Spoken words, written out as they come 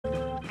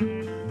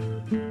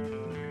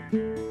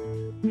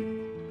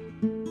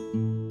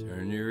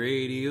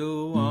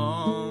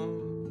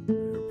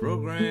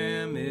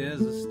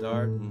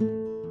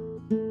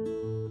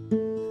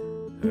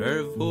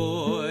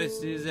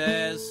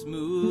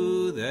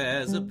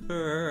as a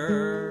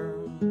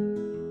pearl.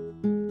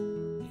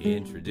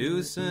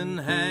 Introducing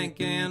Hank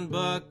and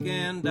Buck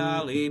and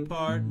Dolly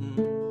Parton.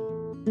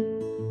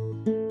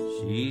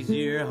 She's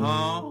your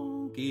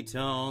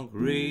honky-tonk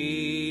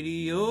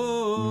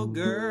radio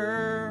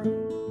girl.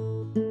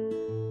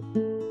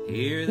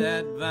 Hear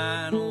that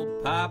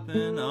vinyl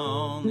popping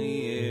on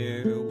the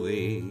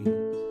airwaves,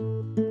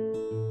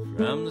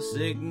 from the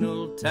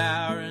signal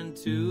tower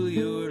into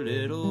your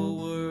little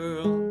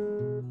world.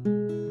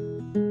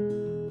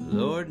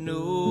 Lord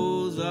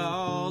knows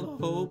all the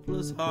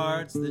hopeless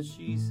hearts that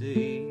she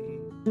saves.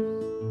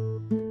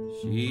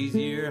 She's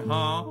your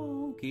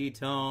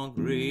honky-tonk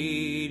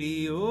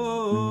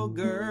radio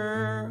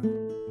girl.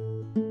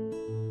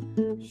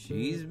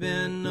 She's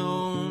been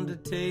known to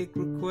take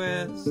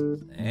requests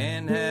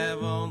and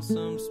have on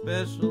some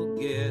special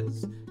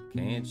guests.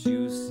 Can't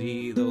you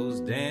see those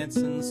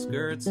dancing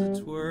skirts a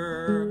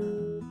twirl?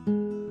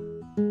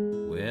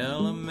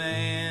 Well, a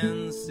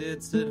man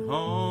sits at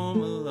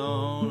home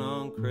alone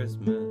on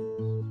Christmas.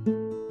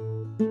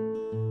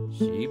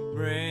 She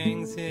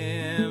brings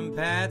him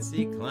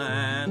Patsy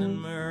Cline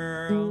and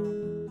Merle.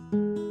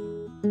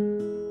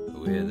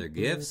 With her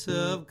gifts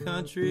of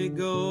country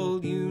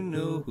gold, you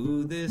know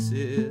who this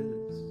is.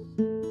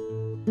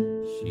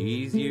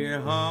 She's your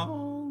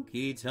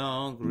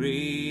honky-tonk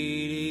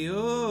radio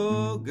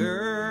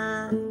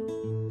girl.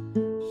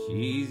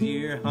 She's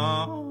your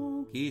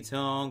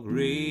honky-tonk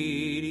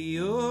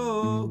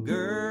radio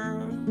girl.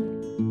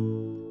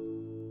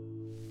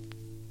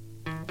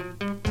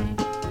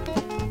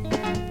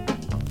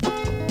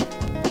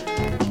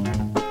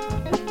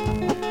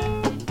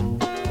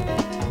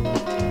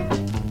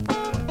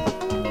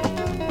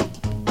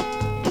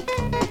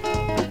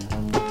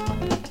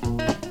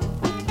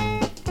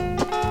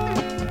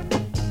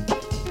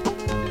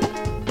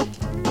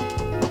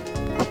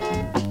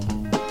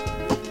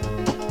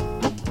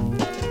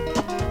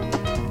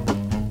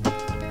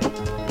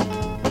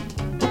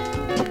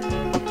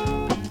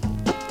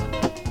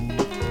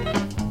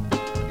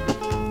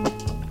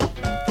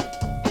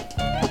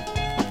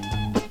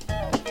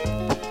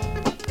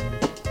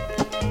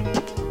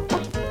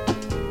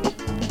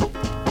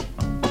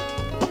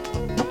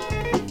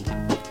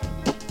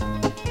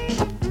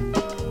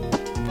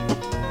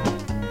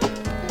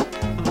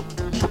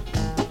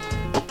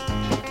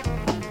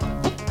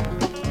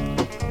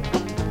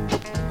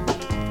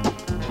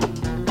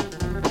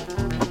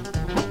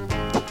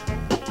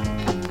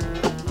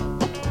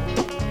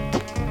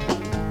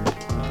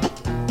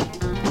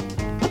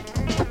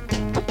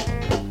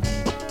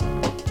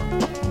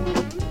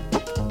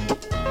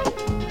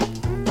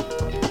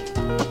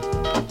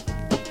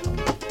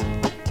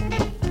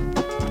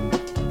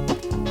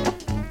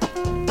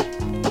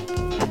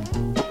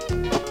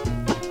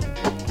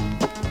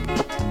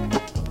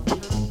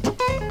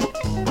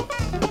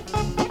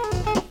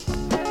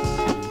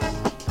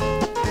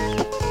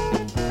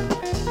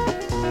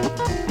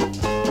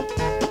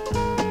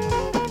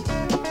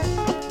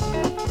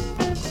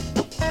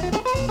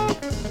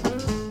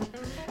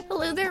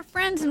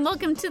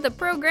 Welcome to the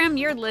program.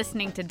 You're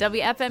listening to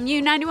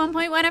WFMU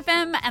 91.1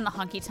 FM and the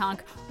Honky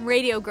Tonk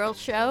Radio Girl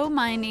Show.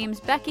 My name's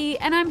Becky,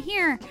 and I'm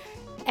here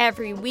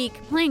every week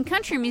playing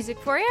country music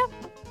for you.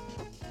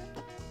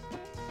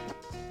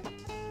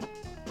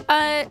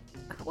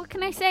 What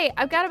can I say?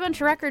 I've got a bunch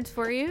of records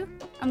for you.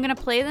 I'm gonna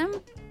play them.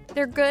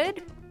 They're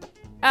good.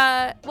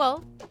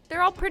 Well,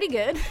 they're all pretty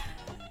good.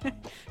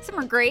 Some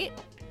are great.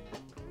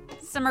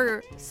 Some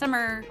are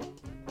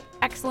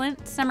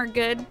excellent. Some are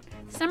good.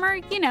 Some are,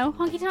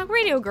 honky tonk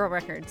radio girl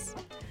records.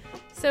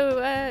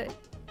 So,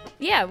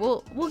 yeah,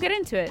 we'll get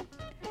into it.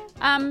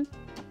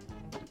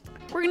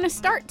 We're gonna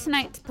start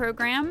tonight's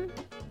program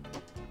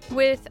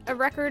with a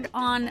record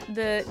on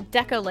the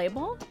Decca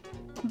label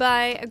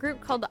by a group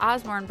called the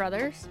Osborne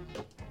Brothers.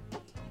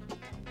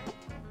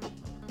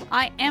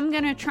 I am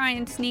gonna try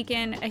and sneak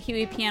in a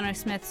Huey Piano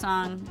Smith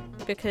song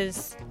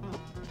because,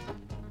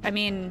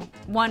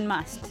 one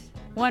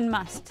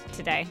must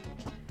today.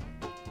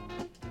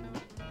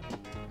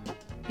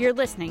 You're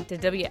listening to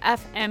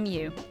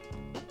WFMU.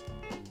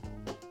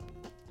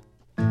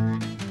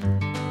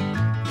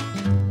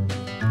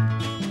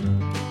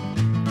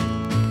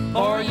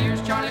 4 years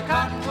Charlie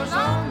Cotton was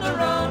on the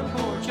run.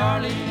 Poor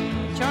Charlie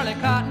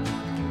Cotton.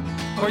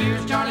 4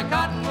 years Charlie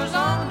Cotton was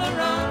on the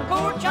run.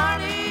 Poor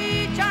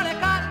Charlie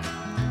Cotton.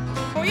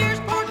 4 years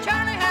poor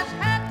Charlie has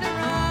had to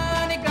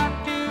run. He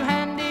got too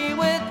handy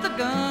with the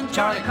gun.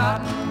 Charlie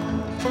Cotton.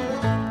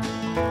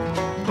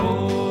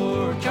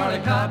 Poor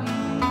Charlie Cotton.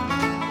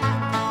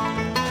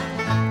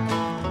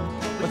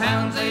 With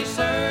hounds they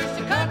searched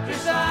the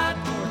countryside.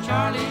 Poor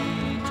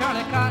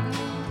Charlie Cotton.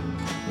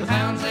 With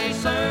hounds they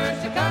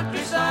searched the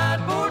countryside.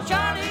 Poor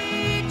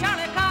Charlie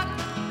Cotton.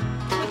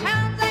 With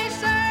hounds they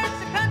searched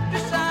the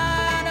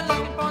countryside, and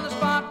looking for the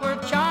spot where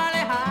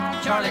Charlie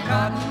hides. Charlie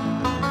Cotton.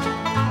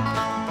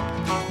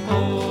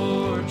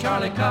 Poor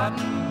Charlie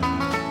Cotton.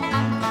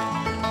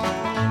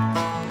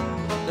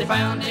 They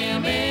found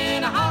him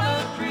in a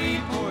hollow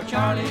tree. Poor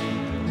Charlie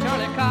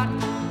Cotton.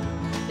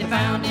 They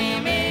found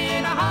him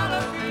in a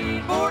hollow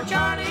tree. Poor Charlie.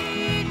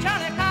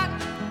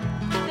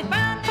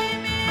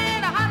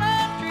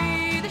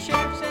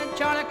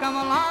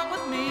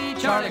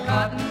 Charlie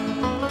Cotton.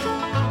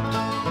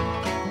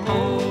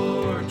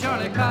 Poor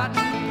Charlie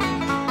Cotton.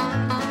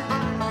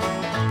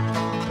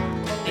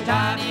 They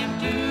tied him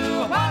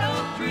to a white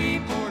oak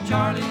tree. Poor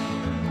Charlie,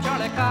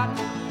 Charlie Cotton.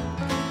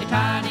 They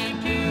tied him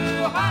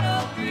to a white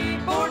oak tree.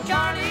 Poor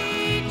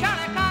Charlie,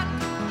 Charlie Cotton.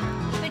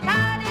 They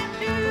tied him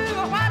to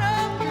a white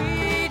oak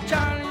tree.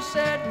 Charlie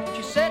said, won't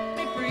you set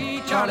me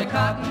free, Charlie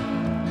Cotton.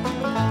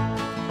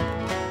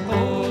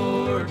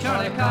 Poor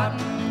Charlie Cotton.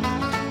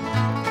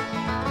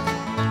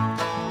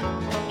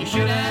 You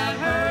should have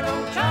heard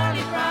old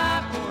Charlie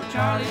cry, poor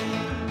Charlie,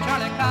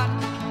 Charlie Cotton.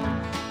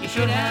 You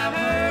should have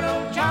heard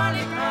old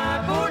Charlie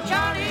cry, poor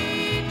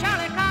Charlie,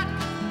 Charlie Cotton.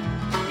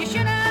 You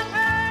should have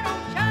heard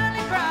old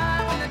Charlie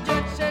cry when the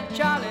judge said,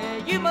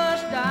 Charlie, you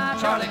must die,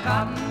 Charlie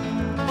Cotton.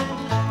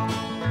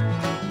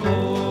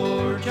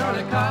 Poor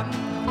Charlie Cotton.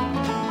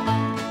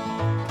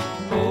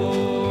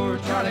 Poor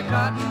Charlie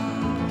Cotton.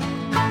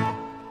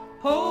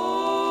 Poor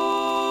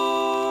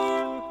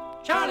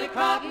Charlie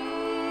Cotton.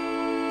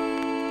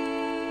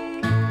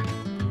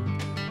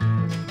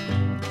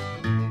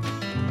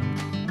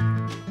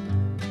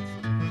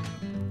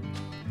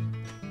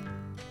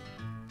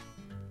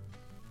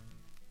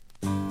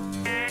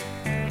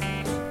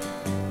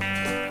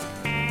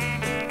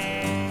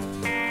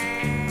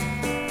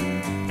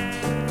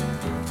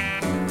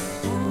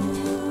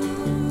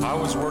 I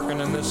was working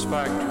in this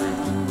factory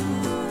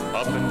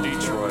up in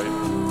Detroit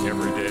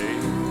every day.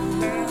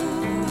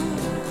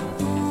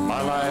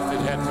 My life, it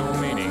had no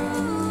meaning,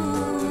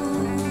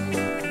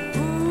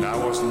 and I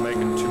wasn't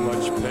making too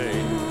much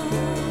pay.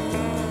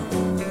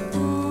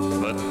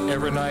 But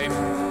every night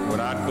when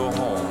I'd go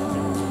home,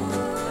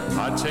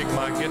 I'd take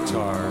my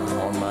guitar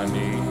on my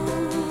knee,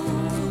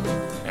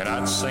 and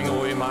I'd sing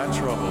away my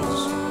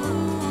troubles,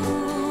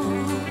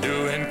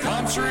 doing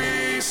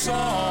country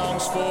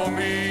songs for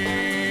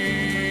me.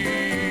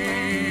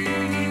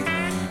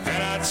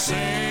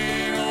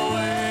 Sing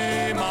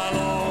away my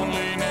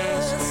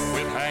loneliness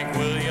with Hank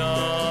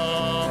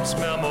Williams'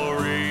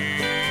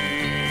 memory.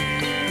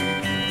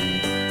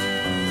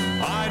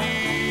 I'd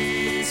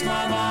ease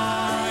my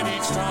mind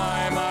each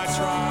time I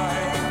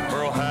try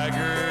Merle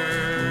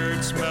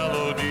Haggard's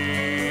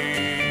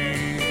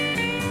melody.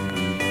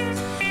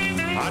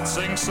 I'd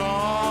sing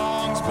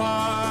songs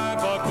by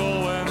Buck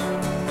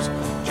Owens,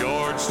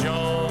 George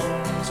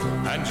Jones,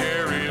 and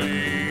Jerry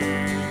Lee,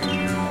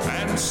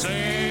 and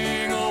sing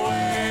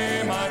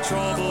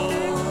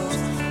troubles,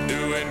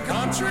 doing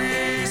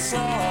country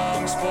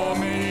songs for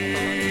me.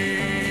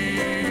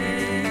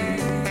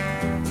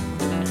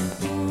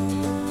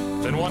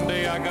 Then one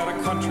day I got a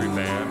country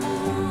band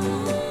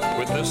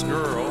with this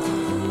girl,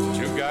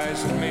 2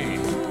 guys and me.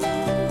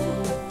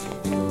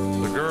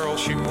 The girl,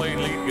 she played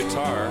lead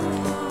guitar,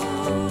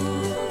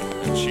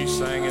 and she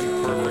sang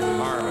in perfect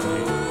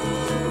harmony.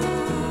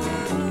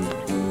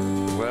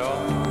 Well,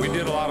 we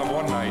did a lot of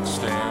one-night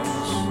stands,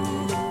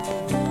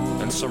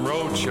 some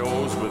road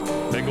shows with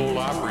big old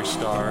Opry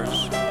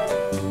stars,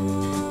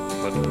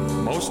 but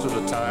most of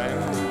the time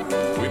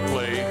we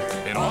played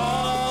in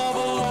all the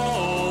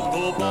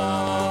local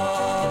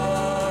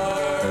bars.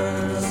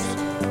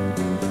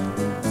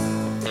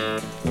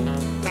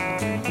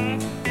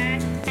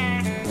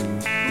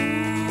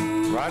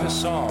 Write a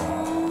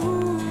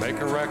song,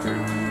 make a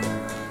record,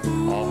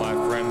 all my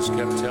friends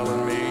kept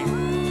telling me.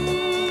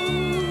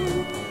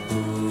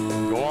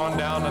 Go on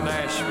down to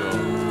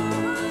Nashville,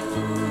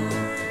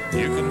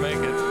 you can make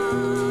it,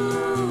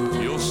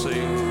 you'll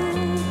see.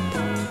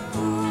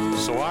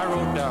 So I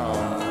wrote down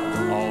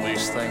all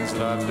these things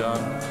that I've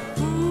done,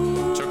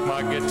 took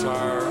my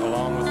guitar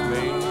along with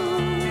me,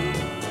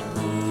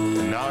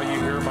 and now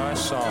you hear my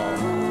song,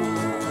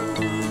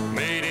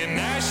 made in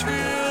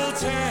Nashville,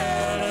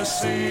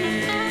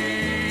 Tennessee.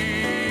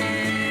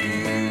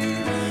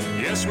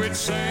 Yes, we'd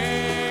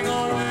sing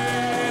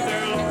away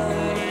their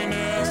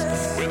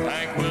loneliness with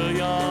Hank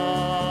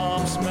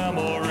Williams'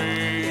 memory.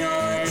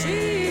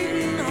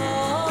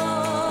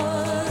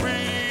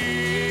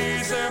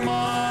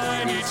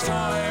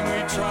 Time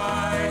we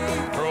try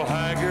Merle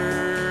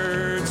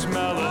Haggard's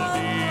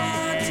melody,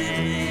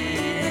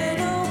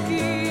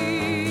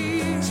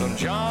 some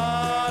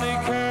Johnny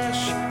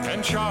Cash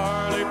and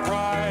Charlie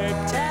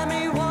Pride,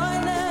 Tammy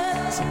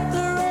Wynette,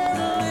 the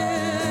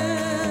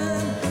Rolling,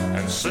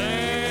 and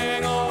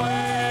sing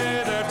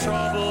away their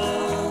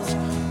troubles,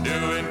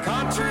 doing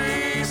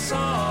country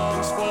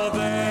songs for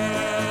them.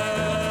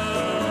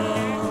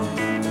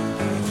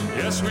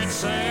 Yes, we'd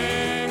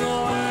sing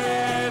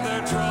away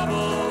their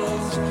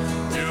troubles,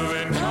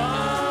 doing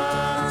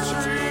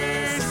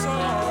country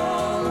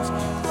songs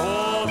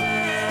for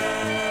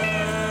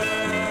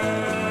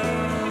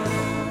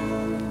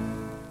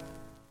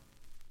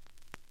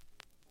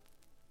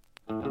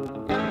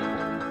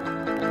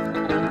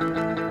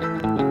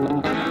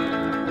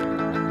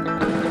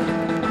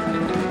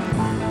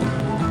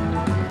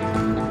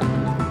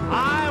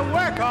I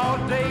work all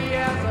day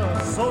as a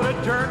soda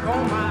jerk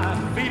on my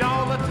feet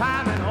all the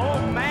time, and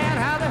oh man,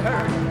 how they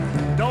hurt.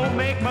 Don't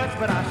make much,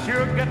 but I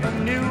sure get the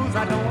news.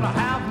 I don't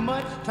have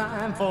much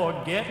time for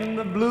getting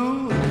the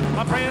blues.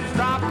 My friends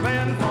drop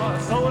in for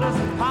sodas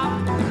and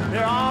pop.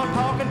 They're all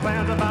talking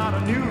plans about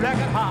a new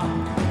record hop.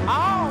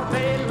 All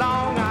day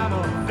long I'm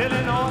a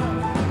filling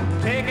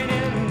order, taking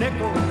in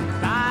nickels,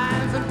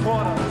 dimes and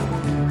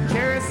quarters,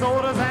 cherry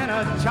sodas and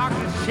a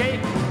chocolate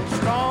shake,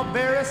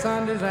 strawberry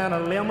sundaes and a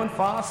lemon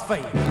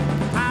phosphate.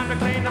 Time to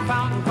clean the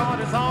fountain 'cause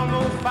it's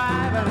almost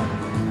 5,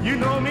 and you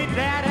know me,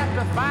 Dad,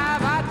 after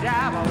 5 I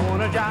jive. I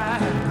wanna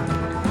jive.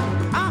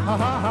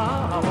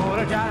 I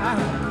wanna jive.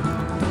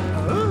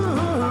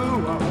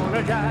 Ooh, I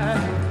wanna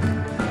jive.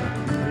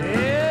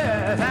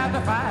 Yes,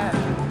 after 5.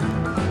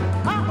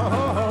 Oh,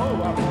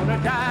 I wanna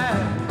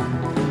jive.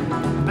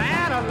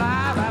 Man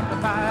alive after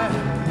 5.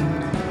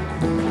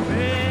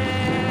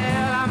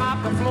 Well, I'm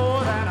off the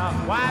floor and I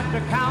wipe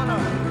the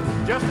counter.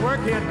 Just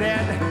work here,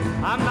 Dad.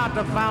 I'm not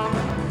the founder.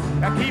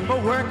 I keep a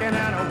working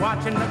and a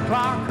watching the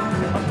clock.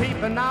 I'm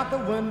peeping out the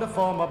window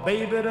for my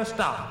baby to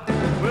stop.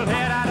 We'll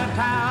head out of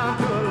town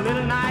to a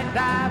little night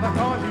dive,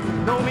 because you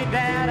know me,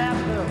 Dad,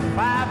 after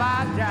 5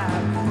 I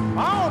jive.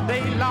 All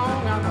day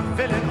long I'm a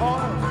filling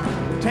orders,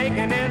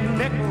 taking in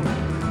nickels,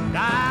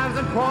 dimes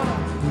and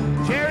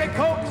quarters, cherry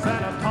cokes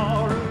and a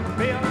tall root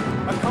beer,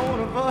 a cone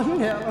of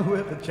vanilla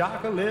with a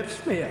chocolate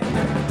smear.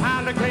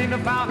 Time to clean the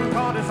fountain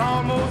 'cause it's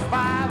almost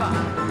 5.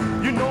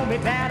 You know me,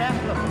 Dad,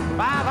 after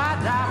 5 I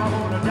jive. I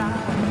wanna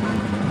jive.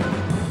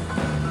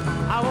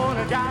 I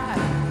wanna jive.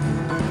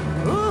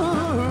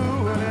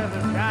 Ooh, there's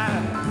a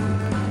jive.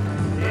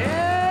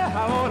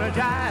 Yeah, I wanna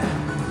jive.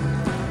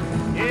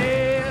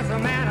 Yes, a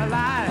man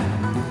alive.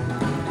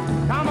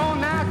 Come on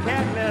now,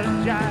 cat, let's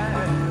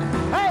jive.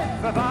 Hey,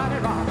 everybody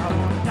rock, I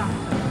wanna jive.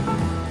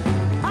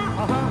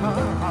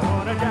 I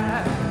wanna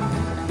jive.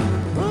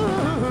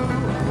 Ooh,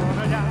 I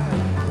wanna jive.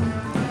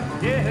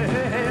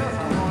 Yes,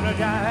 I wanna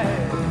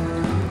jive.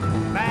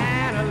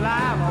 Man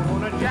alive, I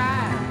wanna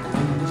jive.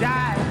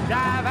 Jive,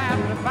 jive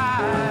after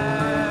 5.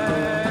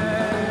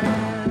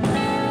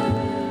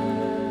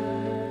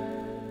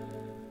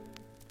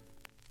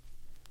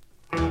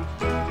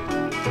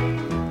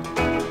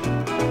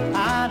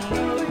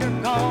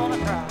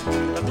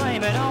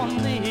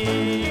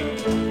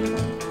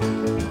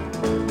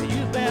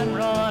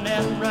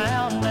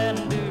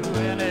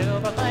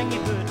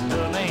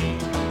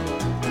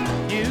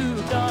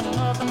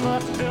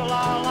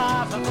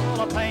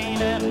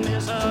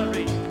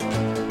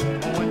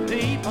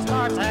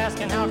 Starts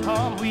asking how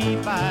come we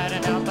fight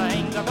and how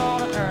things are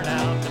gonna turn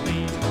out to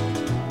be.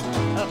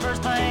 The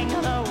first thing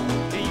you know,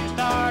 you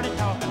started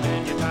talking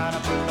and you're trying to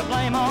put the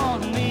blame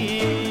on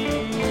me.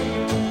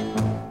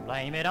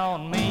 Blame it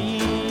on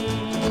me.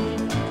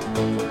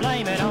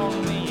 Blame it on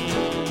me.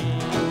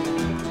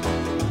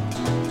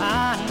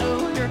 I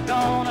know you're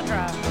gonna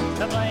try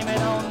to blame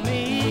it on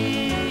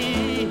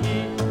me.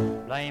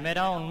 Blame it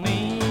on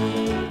me.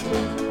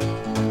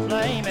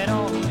 Blame it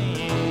on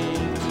me.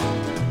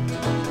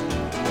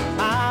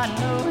 I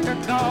know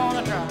you're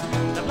gonna try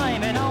to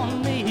blame it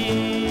on me.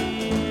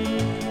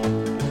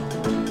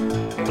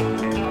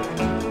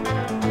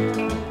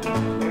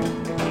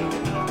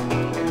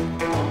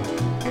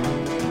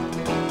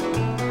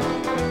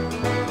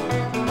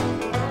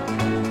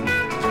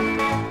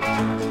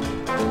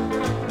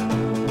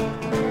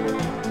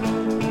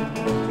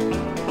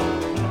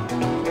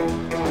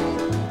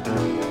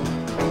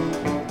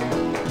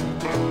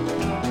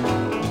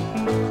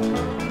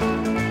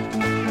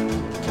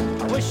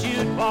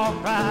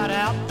 Walk right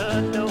out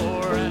the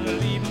door and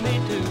leave me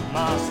to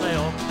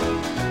myself.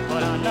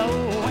 But I know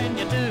when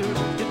you do,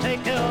 you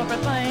take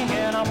everything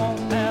and I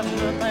won't have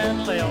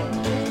nothing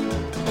left.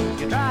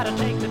 You try to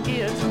take the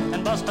kids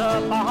and bust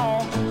up our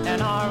home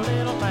and our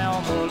little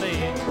family.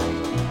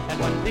 And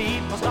when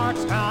people start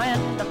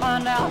trying to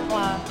find out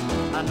why,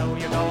 I know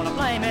you're gonna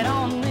blame it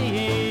on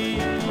me.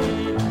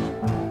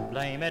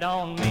 Blame it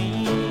on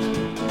me.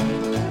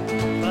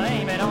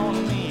 Blame it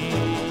on me.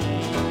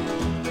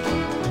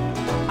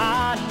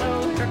 I know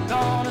you're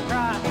gonna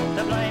try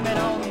to blame it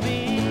on me.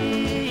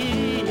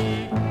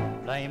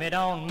 Blame it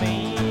on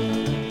me.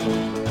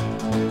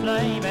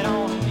 Blame it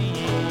on me.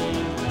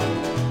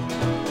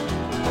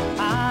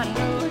 I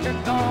know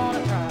you're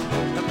gonna try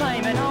to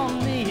blame it on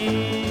me.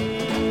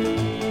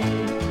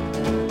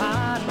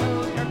 I know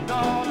you're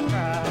gonna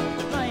try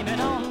to blame it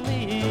on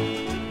me.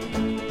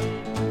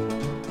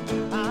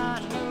 I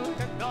know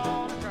you're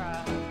gonna try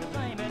to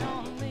blame it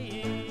on me.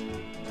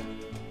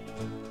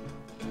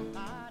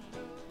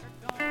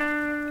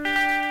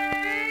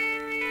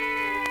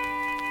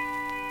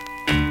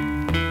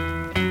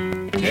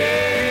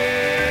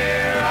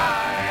 Here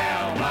I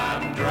am,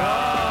 I'm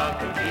drunk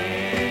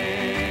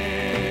again.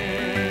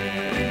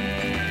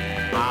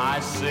 I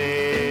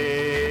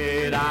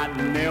said I'd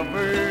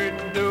never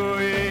do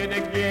it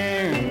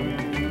again.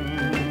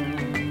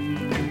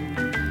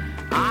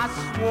 I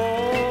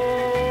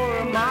swore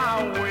my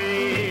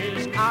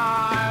ways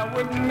I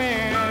would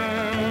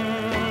mend,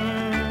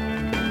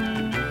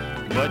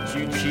 but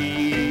you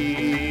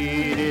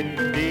cheated,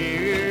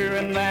 dear,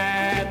 and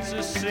that's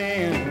a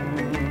sin.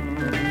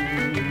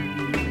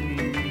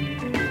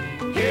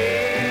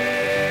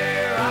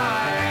 Here I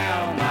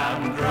am,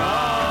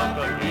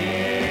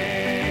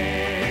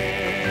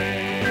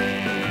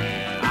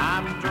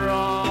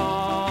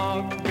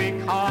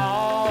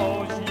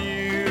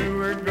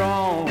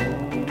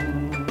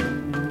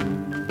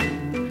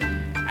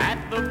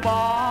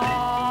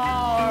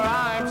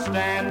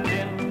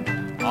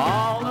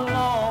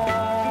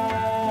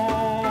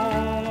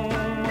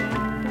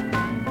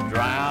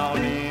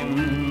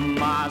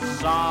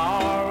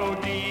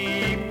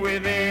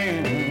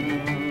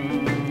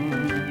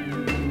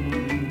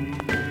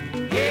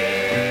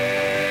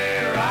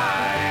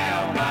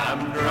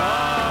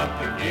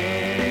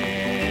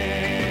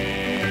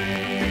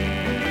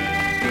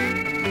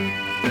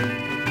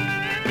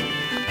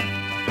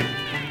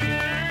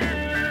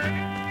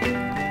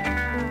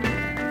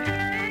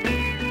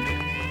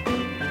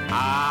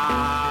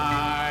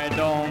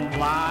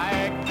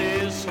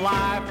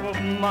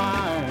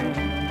 mine.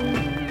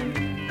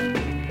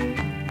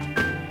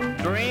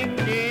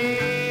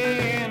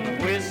 Drinking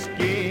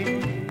whiskey,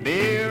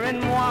 beer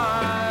and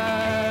wine.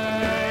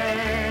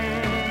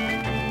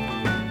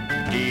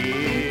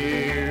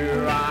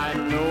 Dear, I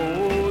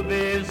know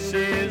this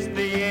is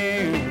the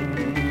end.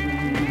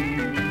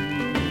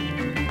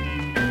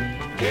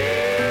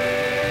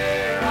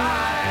 Here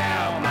I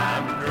am,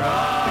 I'm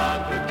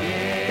drunk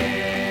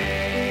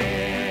again.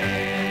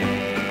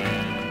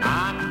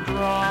 I'm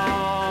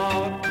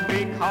drunk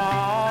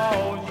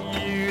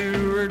because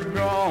you're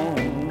gone.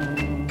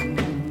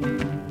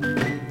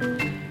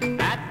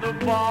 At the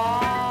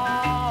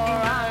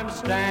bar I'm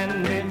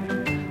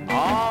standing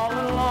all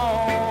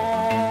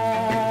alone,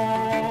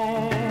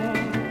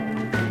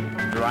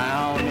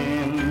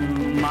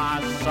 drowning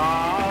my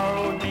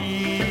sorrow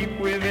deep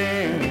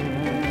within.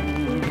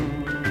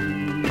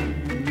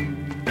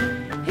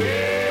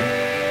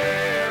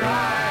 Here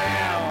I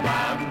am,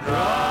 I'm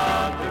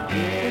drunk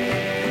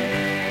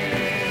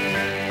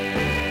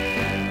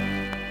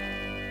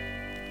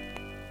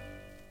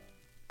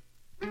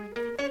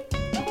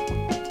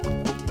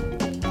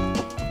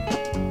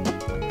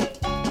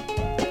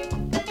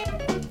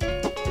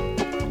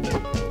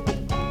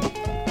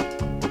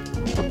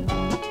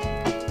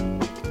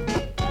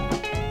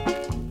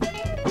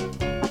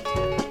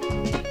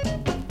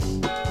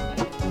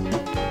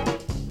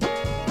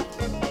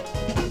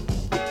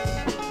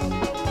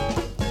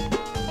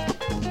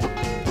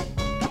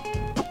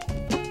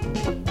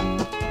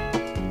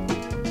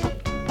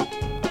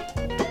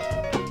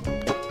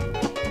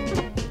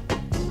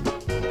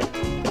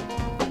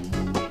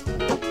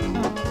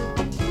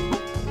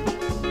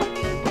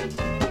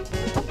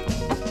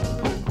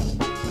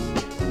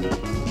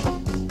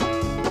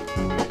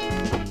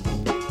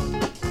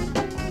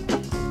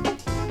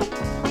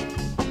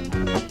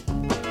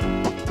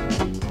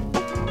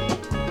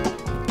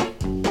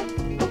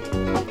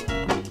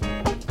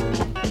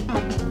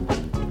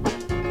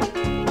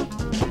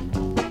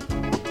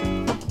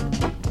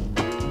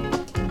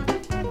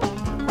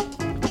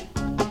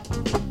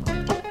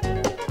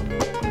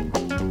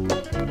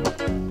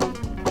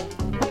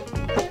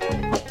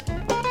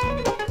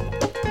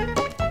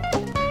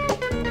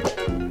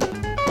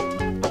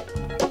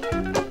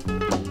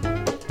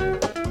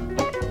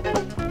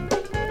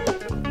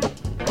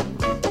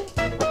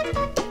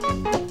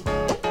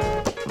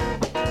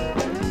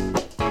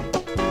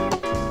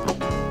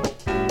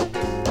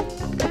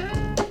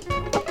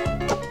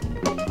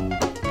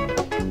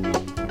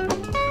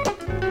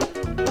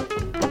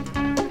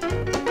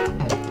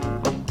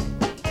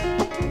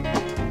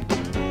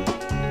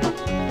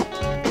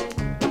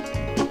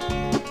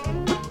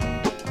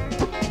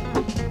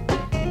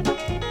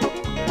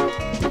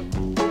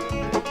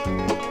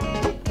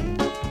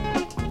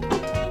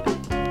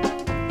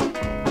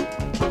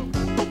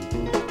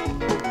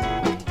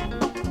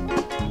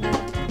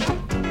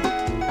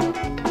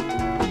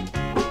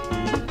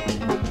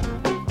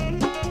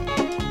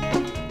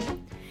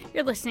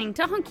You're listening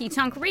to Honky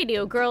Tonk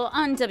Radio Girl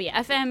on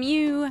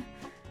WFMU.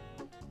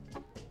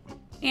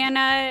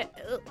 And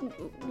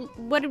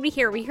what did we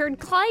hear? We heard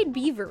Clyde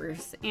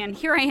Beavers and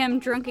Here I Am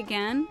Drunk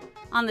Again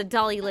on the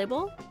Dolly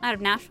label out of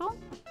Nashville.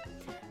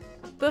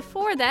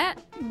 Before that,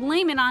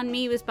 Blame It On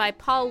Me was by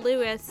Paul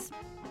Lewis.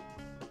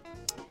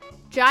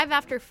 Jive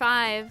After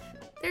 5,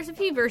 there's a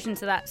few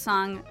versions of that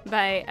song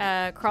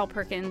by Carl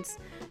Perkins.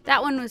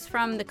 That one was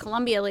from the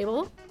Columbia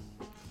label.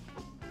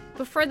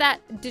 Before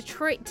that,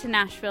 Detroit to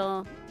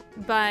Nashville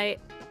by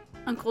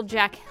Uncle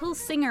Jack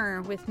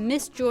Hillsinger with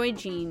Miss Joy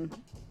Jean.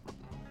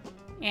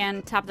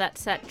 And top of that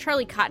set,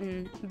 Charlie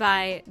Cotton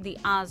by the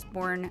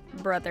Osborne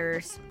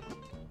Brothers.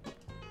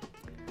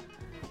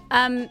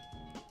 I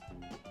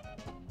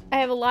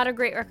have a lot of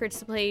great records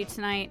to play you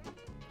tonight,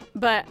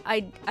 but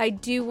I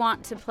do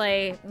want to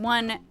play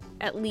one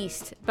at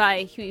least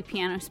by Huey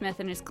Piano Smith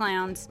and his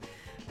Clowns.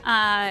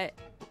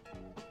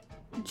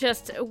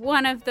 Just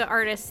one of the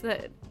artists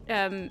that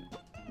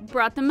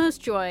brought the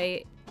most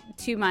joy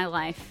to my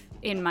life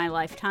in my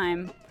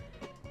lifetime,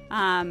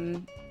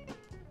 and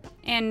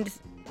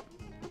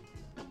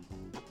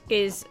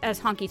is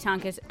as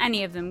honky-tonk as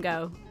any of them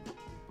go.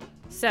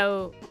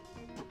 So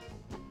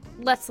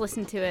let's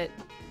listen to it.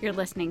 You're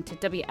listening to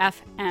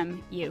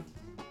WFMU.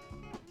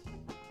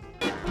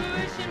 Hey,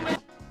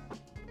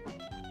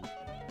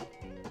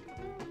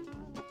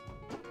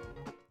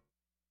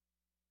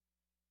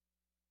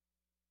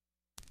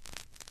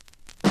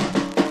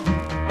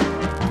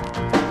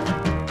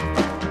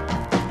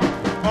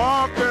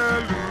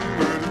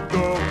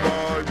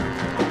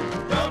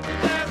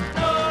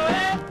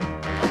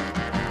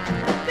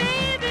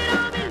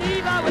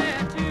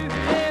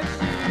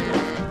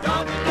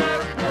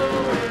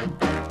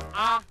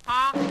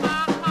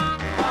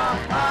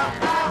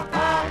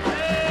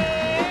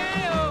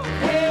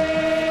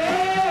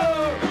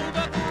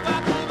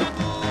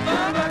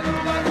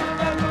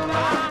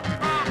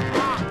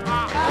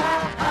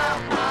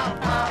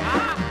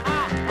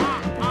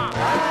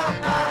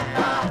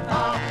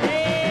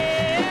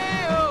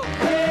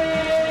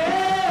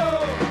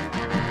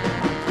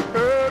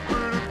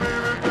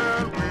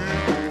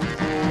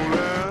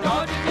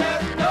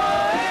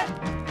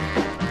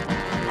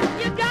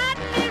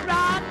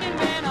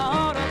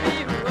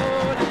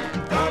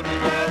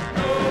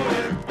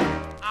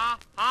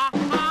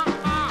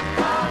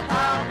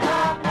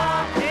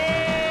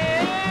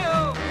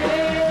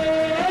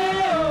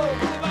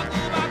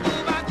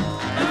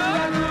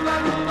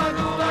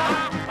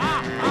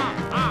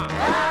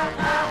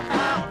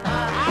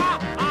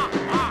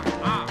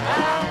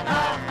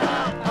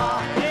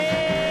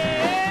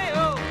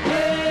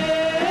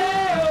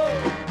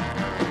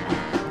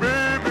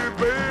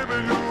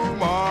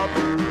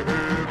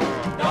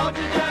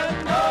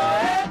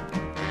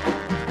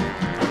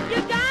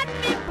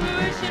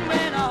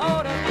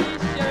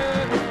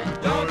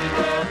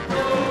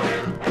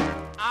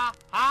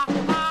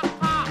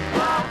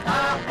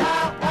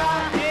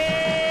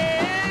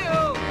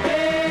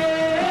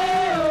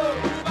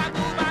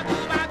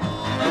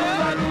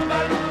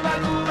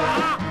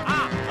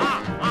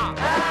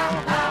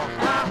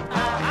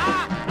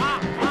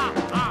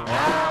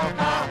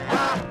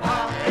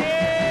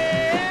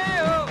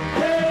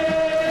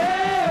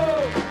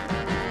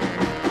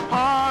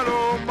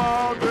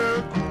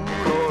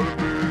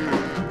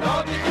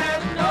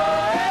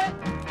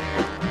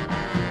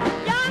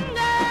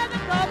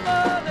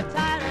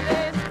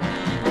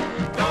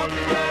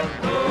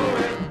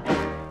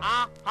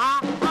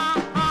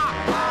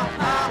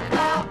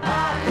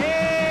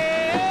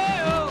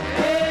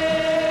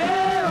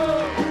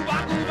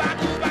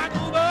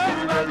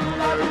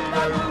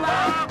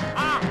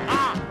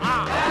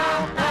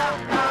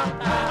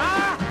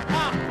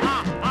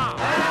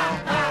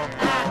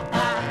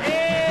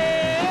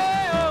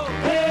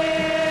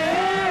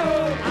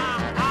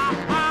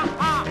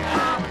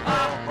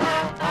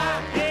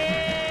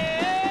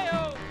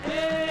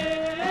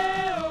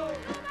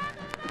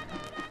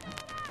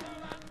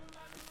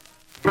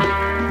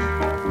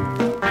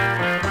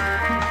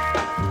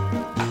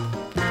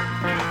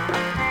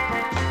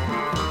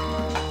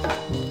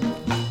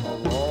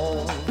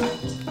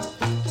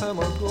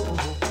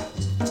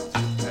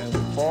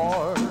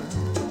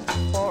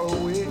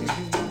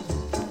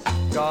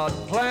 God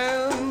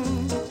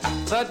planned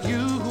that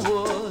you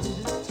would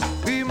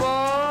be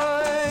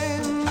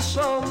mine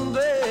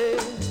someday,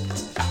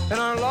 and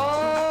our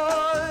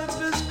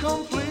life is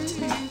complete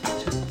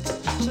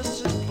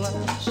since his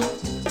plans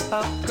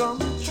have come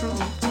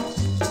true.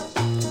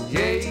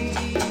 Yay,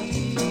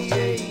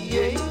 yay,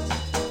 yay,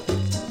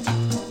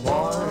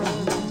 born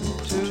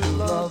to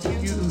love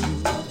you,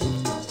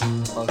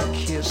 a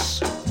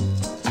kiss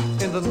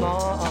in the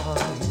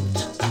night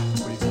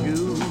with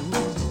you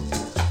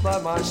by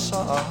my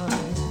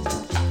side,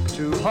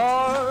 two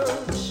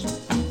hearts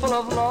full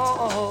of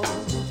love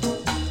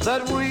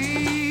that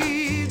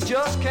we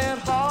just can't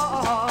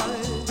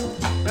hide,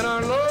 and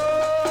our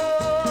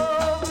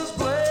love is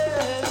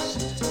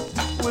blessed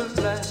with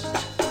last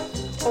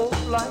whole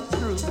life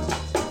through.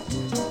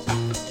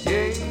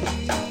 Yay,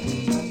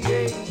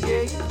 yay,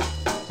 yay,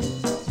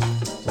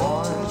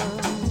 born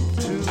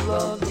to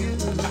love you,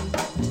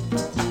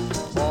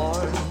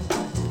 born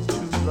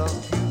to love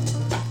you,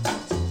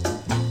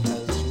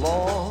 as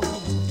long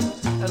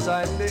as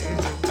I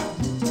live,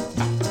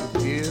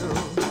 give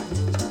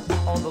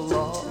all the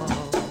love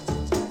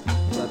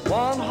that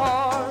one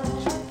heart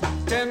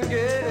can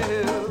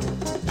give,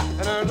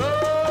 and our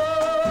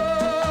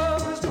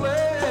love is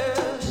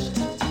blessed,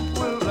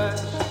 will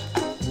last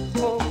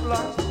whole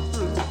life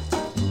through.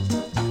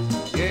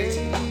 Yay,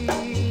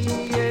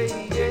 yay,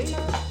 yay,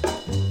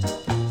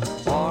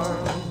 born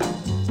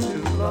to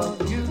love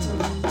you.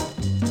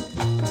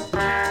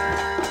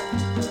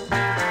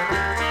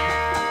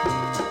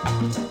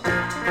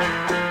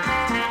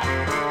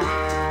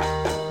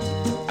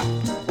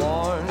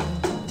 Born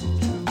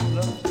to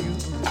love you,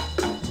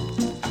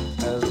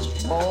 as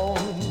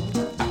long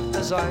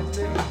as I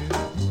live,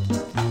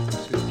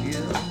 to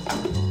give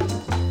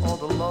all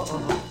the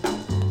love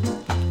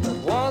that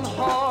one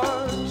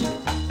heart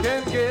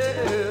can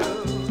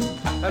give,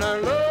 and our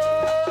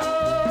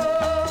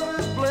love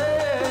is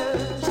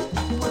blessed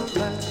with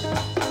last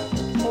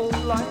whole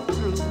life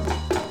through.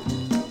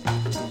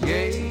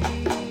 Yay,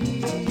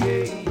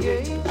 yay,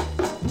 yay,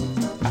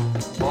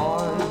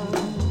 born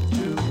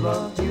to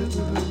love you.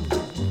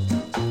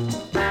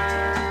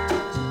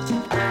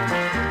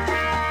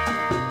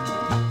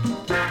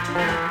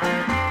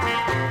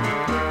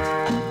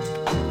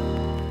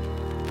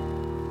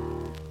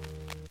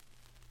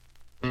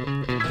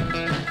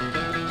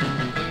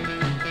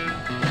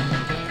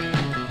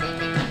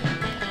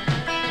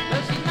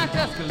 Well, she's my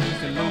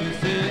Tuscaloosa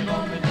Lucy.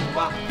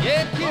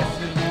 Yeah,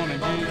 kisses warm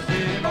and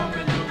juicy.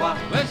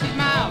 Well, she's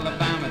my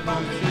Alabama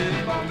Lucy.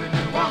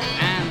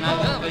 And I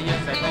love her,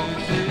 yes I do.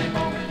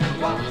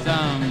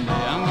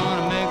 Someday I'm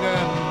gonna make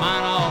her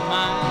mine, all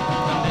mine.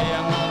 Someday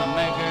I'm gonna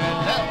make her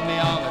love me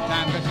all the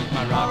time. 'Cause she's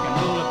my rock and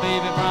roller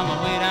baby from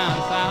way down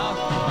south.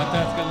 My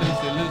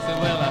Tuscaloosa Lucy,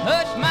 well, I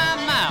hush my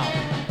mouth.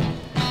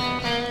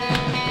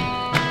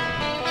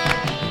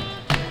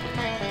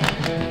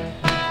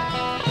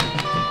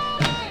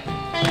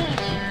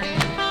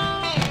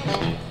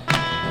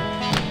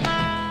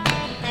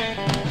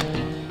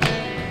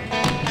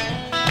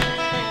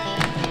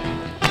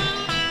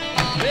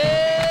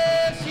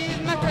 Well, she's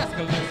my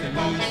Tuscaloosa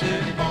Lucy.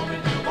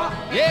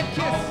 Yeah,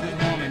 kisses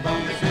warm and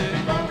juicy.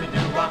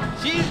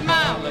 She's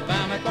my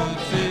Alabama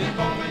Lucy.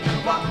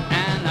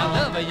 And I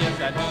love her, yes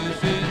I do.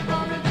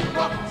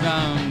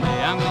 Someday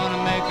I'm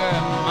gonna make her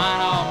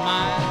mine, all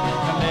mine.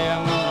 Someday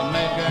I'm gonna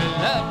make her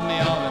love me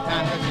all the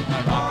time. 'Cause she's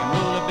my rock and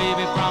roller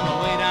baby from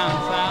way down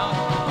south.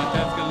 My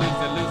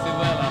Tuscaloosa Lucy,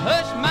 well, I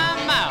hush my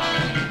mouth.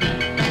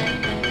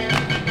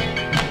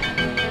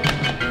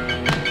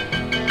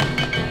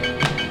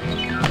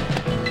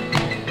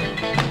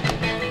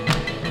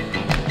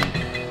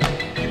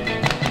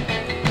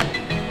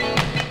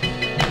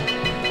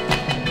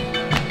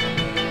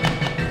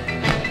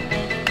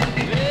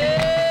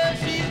 Well,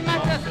 she's my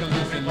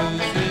Tuscaloosa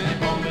Lucy.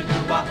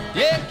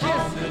 Yeah,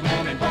 kisses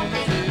warm and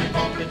juicy.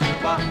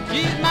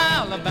 She's my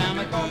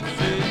Alabama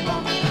Lucy.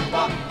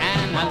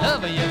 And I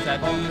love her, yes I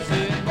do.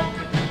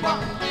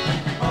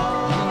 I'm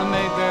gonna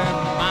make her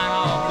mine,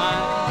 all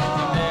mine.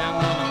 Someday I'm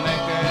gonna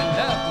make her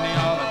love me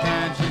all the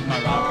time. She's my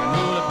rock and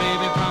roller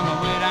baby from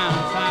way down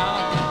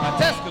south. My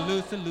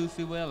Tuscaloosa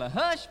Lucy, well, I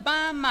hush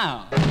my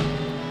mouth.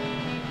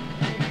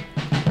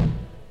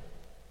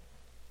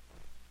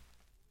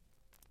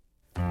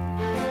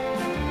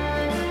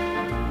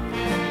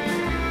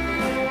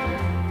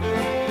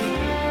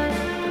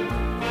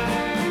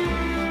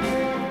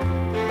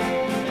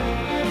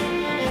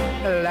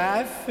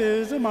 Life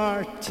is a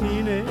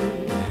martini,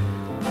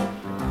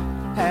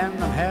 and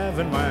I'm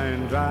having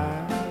mine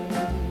dry.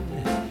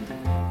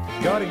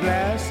 Got a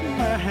glass in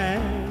my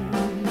hand,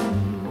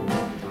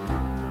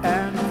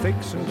 and I'm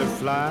fixing to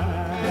fly.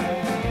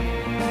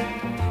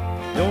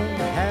 Don't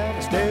have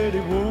a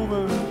steady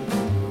woman,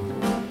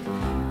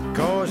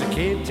 'cause I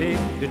can't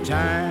take the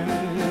time.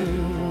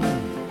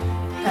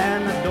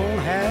 And I don't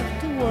have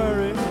to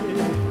worry,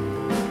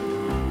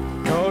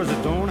 'cause I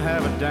don't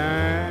have a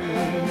dime.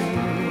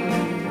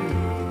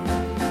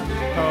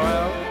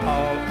 Well,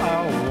 all I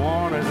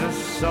want is a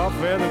soft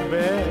feather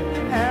bed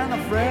and a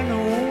friend who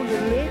owns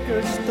a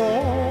liquor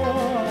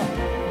store.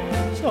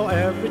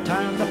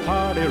 time the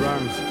party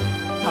runs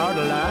out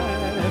of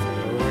life,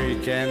 we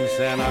can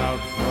send out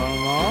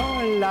from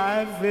our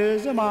life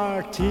is a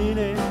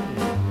martini.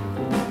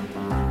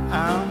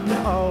 I'm the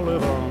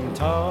olive on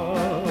top.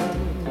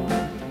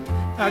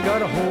 I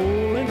got a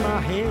hole in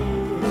my head,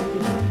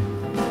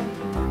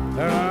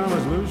 and I'm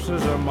as loose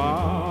as a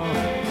moth.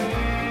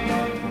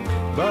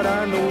 But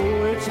I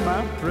know it's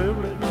my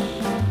privilege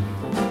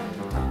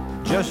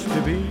just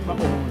to be my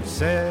own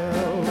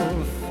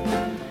self.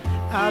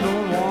 I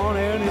don't want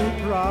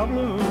any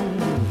problems.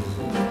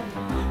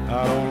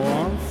 I don't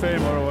want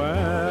fame or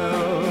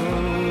wealth.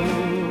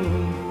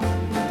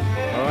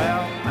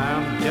 Well,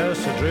 I'm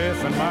just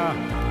drifting my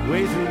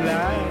way through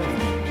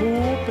life,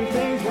 hoping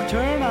things will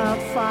turn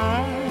out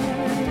fine.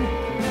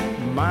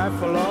 My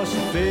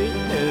philosophy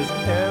is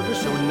ever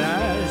so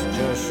nice,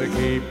 just to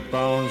keep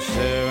on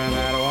serving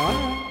that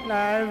one.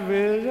 Life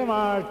is a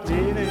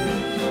martini,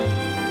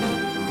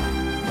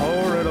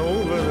 pour it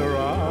over the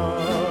rocks.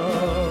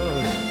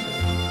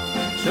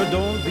 So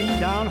don't be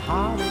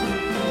downhearted.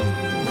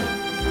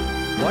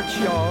 What's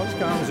yours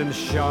comes in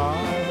shots.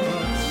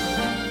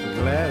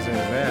 Glass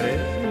is very.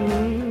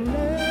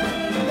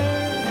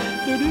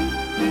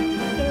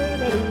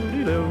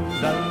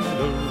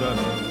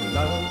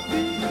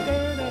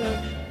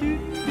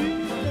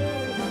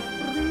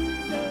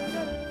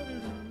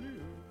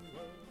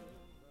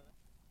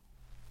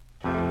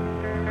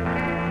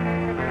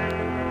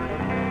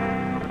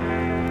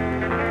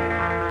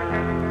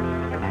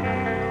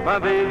 My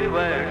baby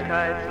wears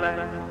tight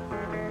slacks,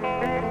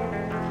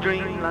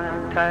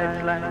 streamlined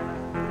tight slacks.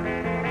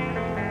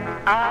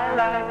 I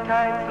like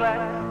tight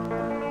slacks,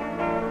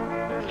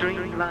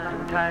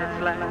 streamlined tight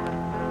slacks.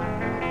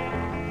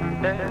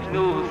 There's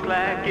no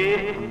slack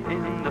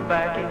in the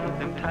back of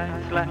them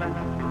tight slacks.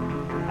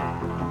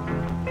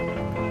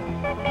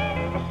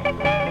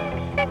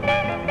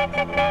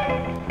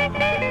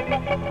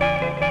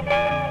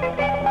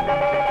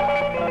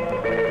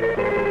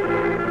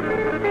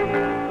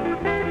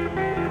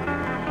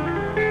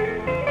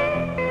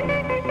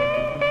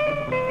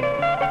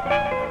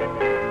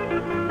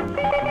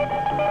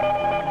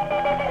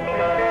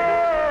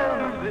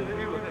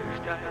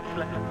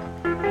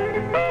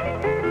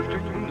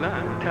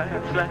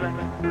 Tight slacks.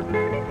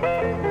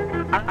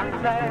 I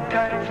like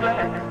tight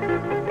slacks,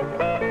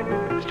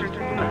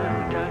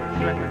 streamlined tight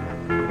slacks.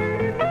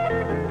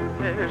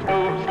 There's no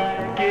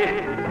slack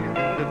in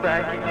the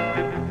back of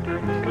the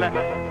tight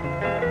slacks.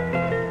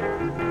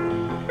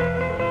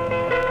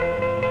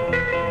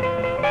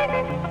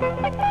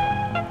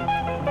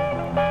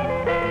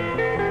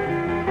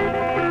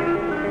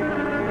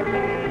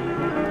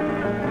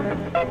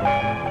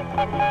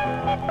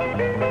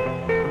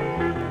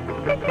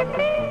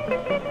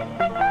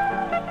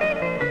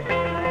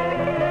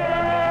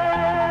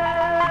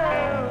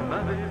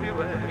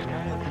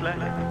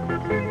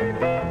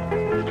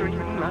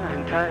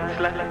 Streamlined tight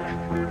slacks.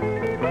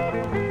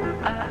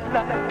 I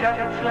like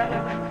tight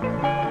slacks.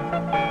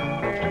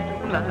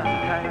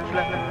 Streamlined tight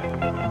slacks.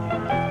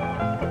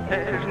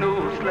 There's no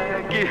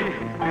slack in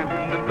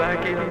the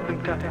back of them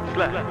tight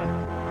slacks.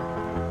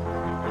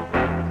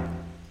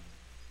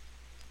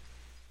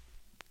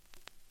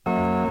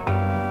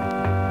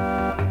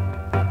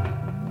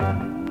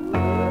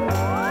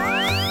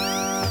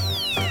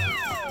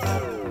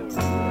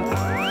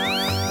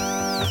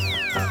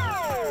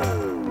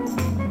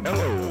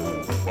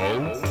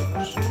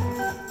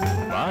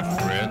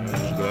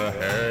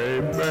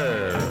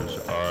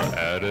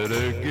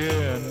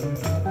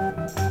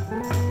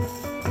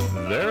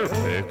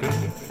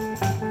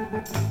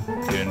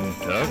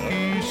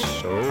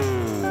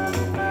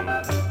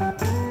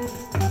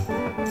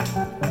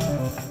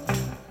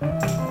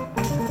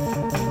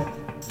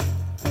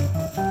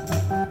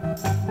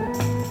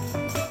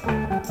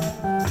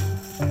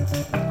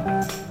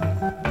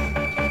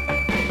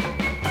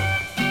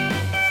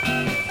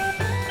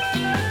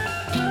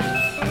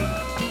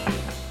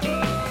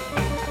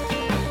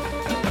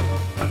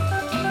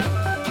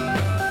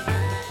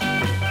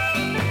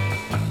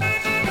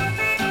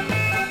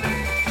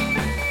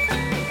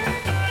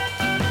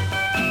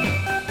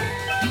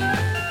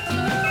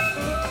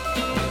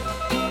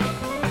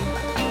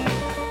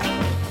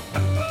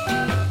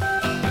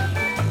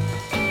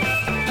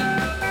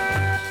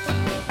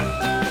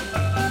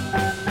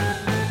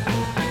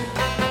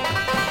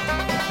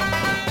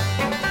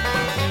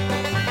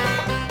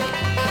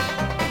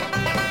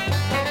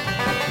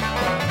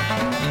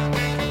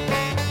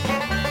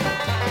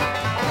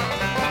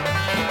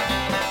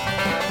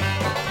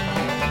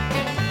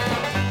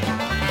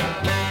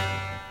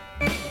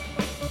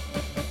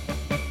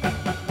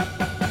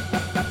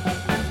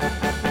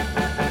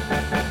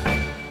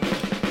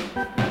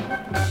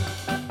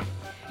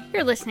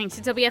 You're listening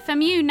to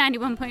WFMU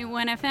 91.1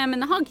 FM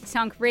and the Honky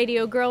Tonk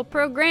Radio Girl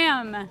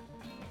program.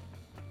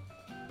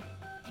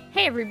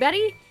 Hey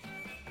everybody!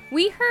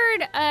 We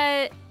heard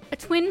a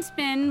twin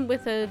spin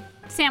with a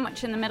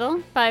sandwich in the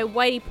middle by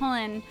Whitey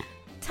Pullen.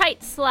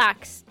 Tight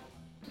Slacks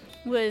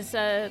was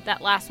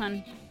that last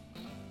one.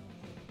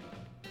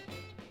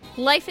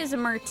 Life is a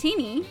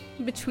Martini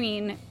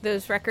between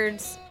those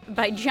records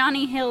by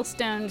Johnny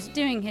Hailstones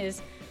doing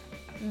his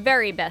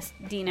very best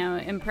Dino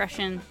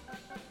impression.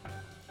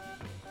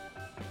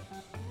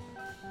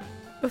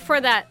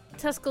 Before that,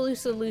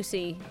 Tuscaloosa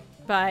Lucy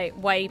by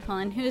Whitey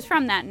Pullen, who is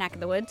from that neck of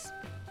the woods.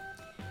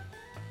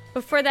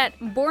 Before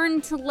that,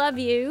 Born to Love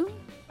You,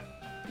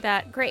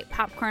 that great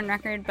popcorn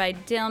record by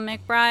Dale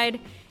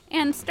McBride.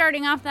 And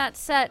starting off that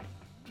set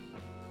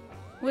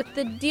with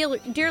the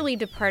dearly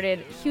departed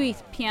Huey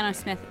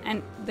Pianosmith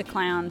and the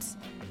Clowns.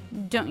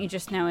 Don't You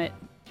Just Know It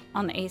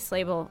on the Ace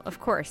label? Of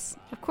course.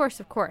 Of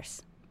course, of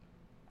course.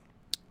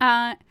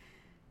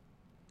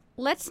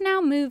 Let's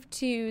now move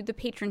to the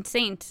patron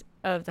saint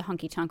of the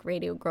Honky Tonk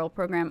Radio Girl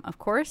program, of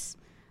course.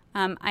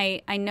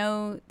 I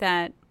know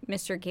that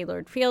Mr.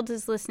 Gaylord Fields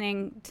is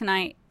listening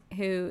tonight,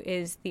 who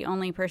is the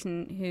only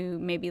person who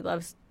maybe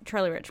loves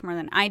Charlie Rich more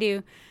than I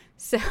do.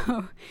 So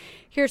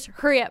here's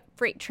Hurry Up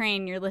Freight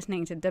Train. You're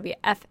listening to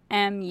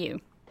WFMU.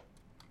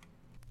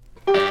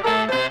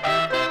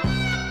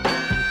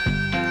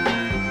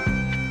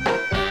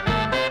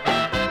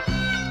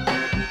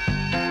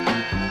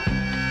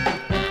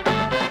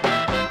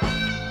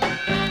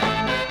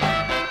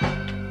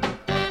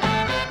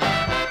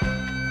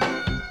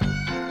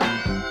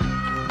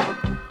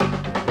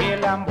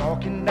 Well, I'm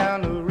walking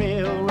down the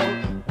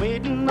railroad,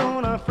 waiting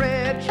on a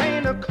freight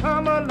train to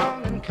come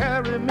along and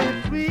carry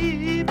me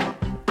free.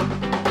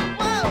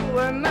 Well,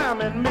 when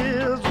I'm in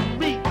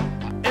misery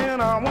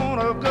and I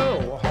wanna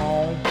go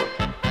home,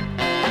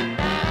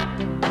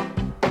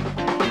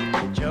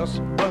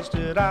 just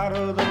busted out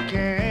of the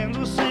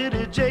Kansas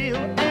City jail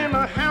and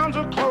the hounds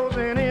are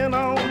closing in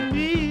on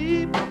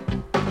me.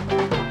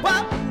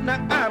 Well,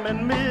 now I'm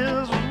in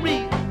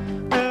misery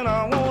and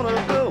I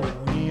wanna go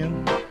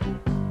in.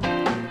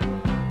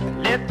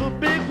 Let the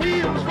big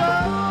wheels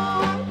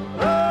roll,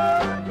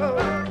 roll, roll,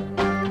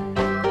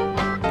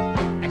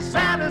 and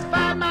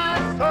satisfy my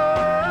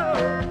soul.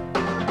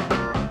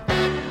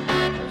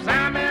 'Cause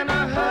I'm in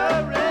a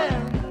hurry,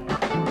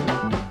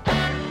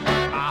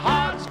 my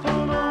heart's full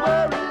of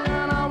worry,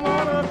 and I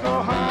wanna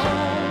go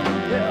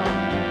home, yeah.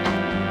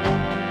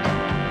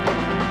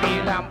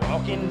 Well, I'm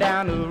walking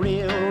down the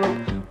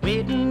railroad,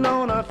 waiting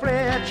on a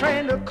freight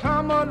train to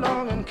come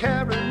along and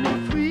carry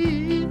me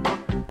free.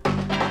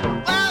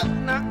 Well,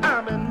 now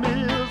I'm in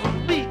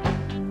misery,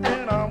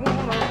 and I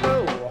wanna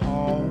go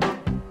home.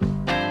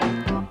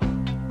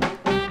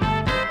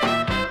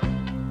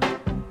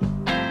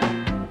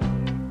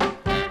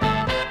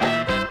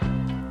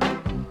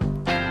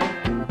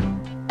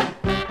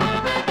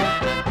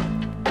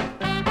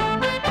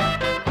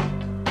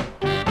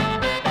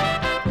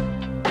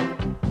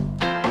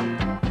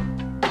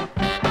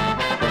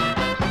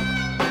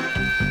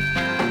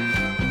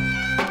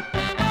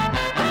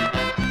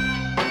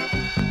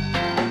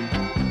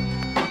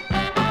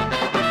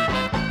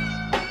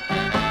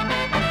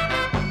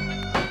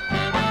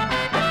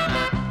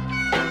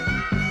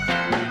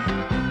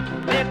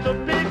 Let the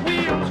big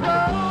wheels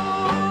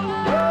roll,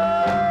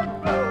 roll,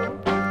 roll,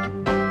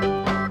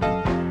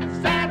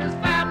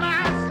 satisfy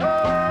my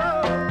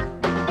soul.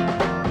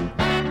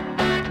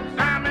 'Cause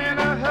I'm in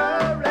a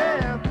hurry,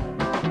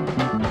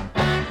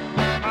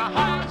 my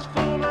heart's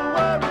full of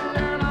worry,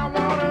 and I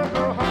wanna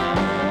go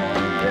home,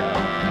 yeah.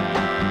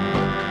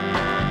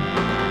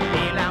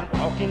 Well, I'm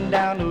walking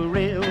down the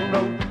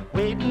railroad,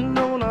 waiting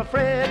on a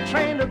freight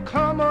train to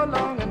come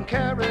along and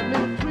carry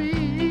me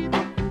free.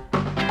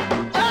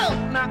 Oh,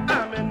 now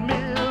I'm in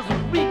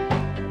misery,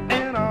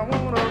 and I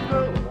wanna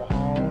go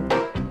home.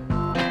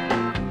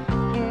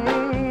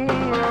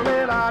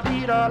 Well, I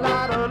need a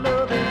lot of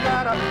love, they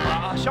got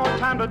a short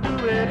time to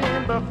do it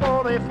in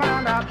before they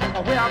find out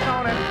where I'm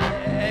going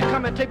and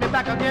come and take me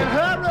back again.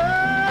 Hurry,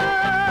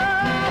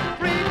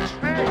 free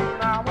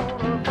train, I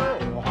wanna go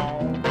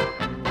home.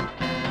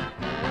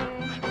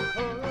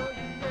 Oh,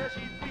 yeah,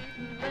 she's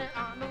beating me, I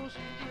know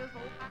she is, oh,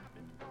 I've been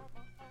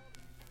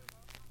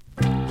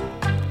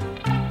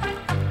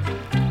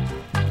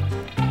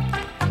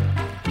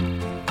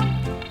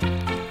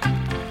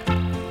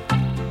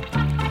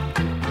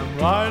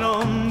Right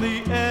on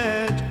the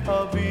edge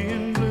of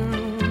being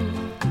blue,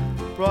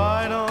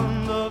 right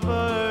on the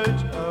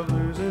verge of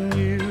losing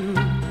you.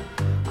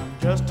 I'm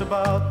just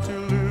about to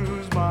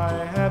lose my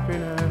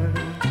happiness.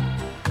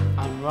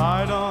 I'm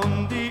right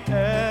on the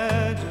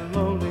edge of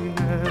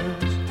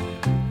loneliness.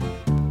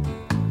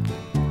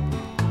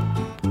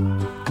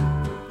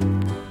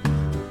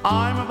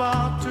 I'm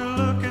about to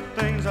look at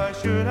things I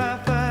should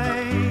have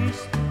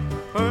faced.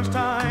 First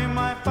time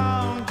I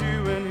found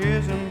you in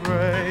his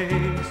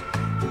embrace.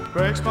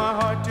 Breaks my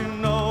heart to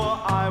know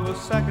I was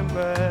second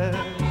best.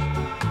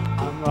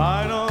 I'm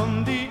right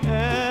on the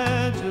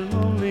edge of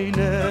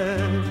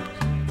loneliness.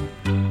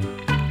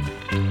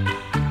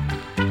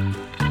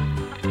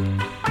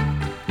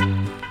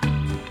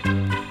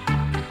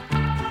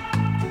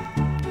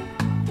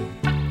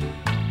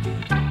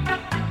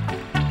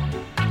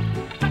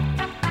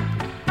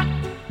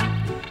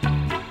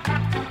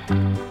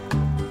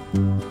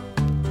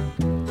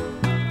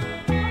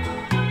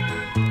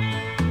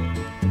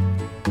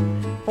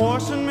 For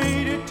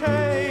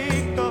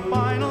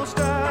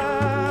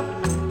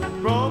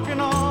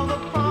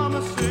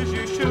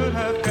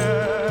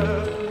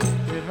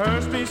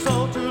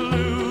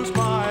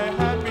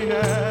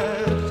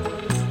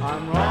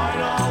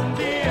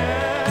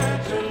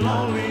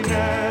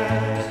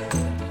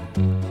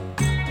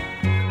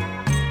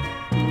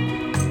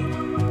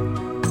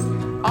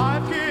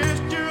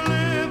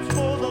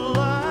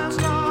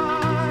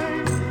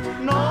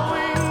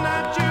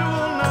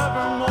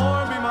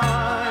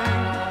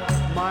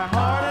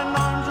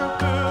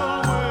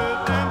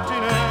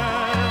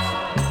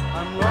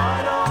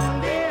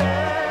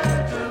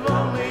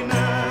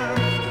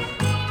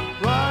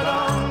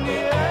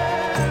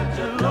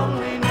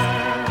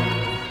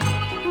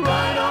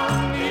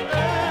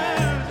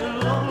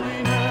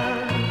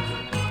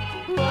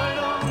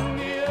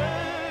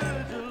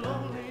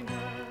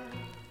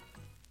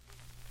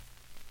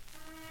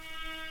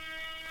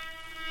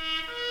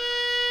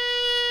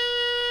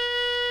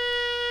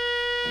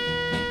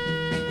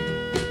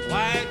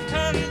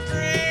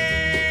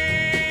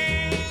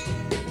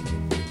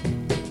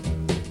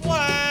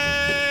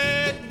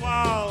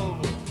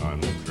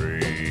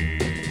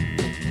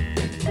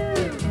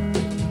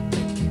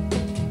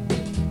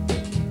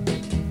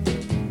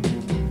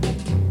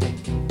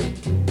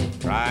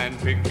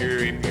picture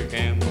if you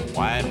can.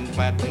 Wide and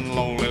flat and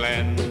lonely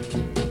land.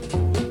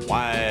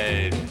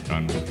 Wide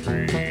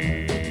country.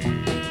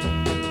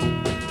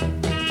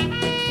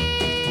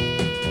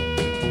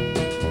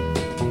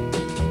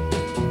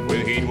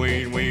 With heat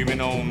waves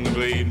waving on the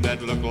glade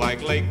that look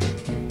like lakes.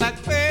 That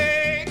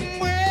fading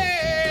way.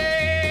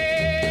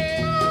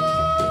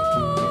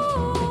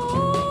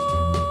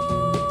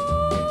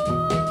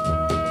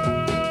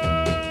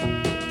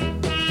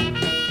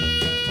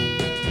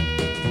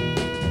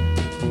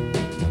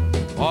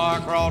 Far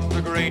across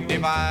the great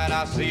divide,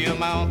 I see a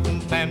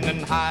mountain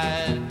standing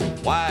high.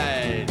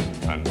 Wide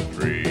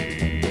country.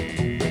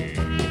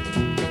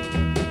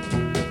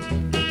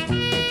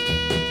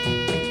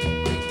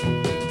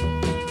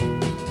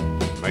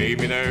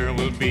 Maybe there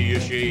will be a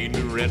shade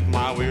to rest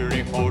my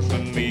weary horse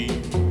and me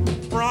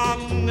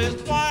from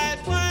this wide,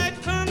 wide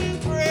country.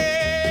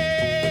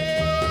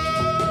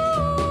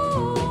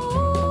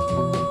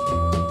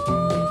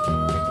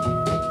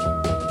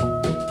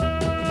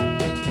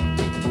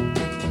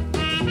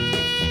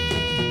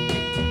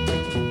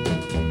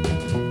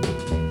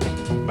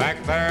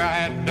 Back there I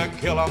had to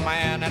kill a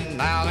man, and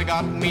now they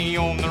got me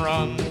on the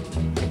run.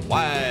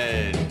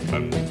 Wide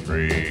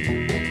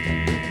country.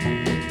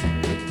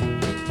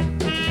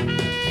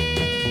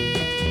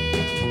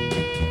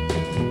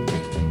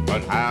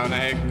 But how the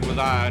heck was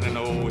I to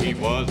know he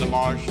was the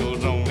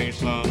marshal's only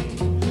son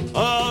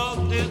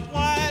of this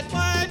wide,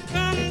 wide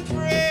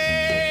country?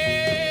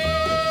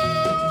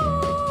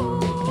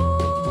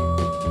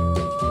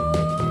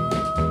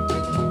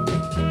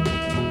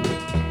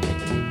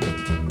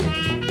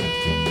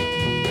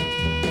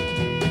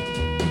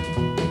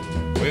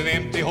 With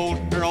empty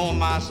holster on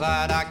my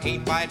side, I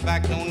can't fight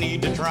back, no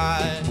need to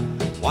try.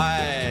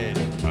 Wide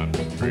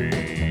country.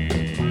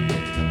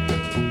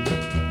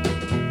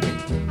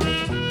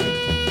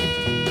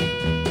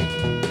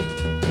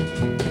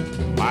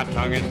 My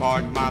tongue is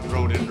parched, my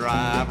throat is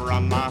dry. I've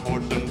run my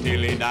horse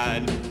until he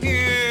died.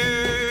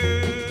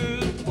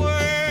 Here's where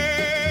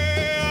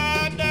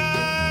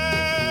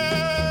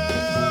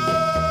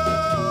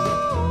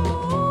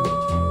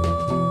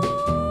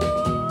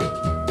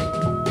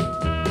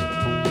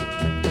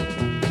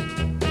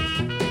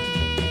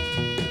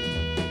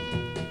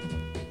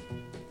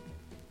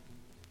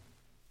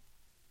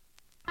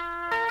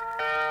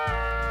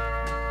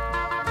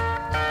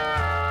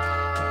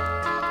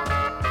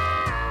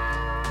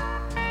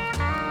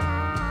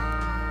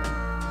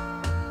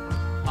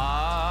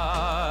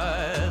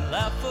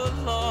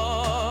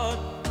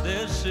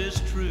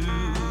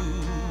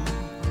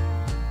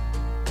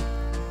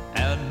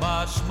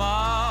I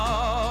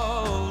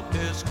smile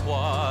is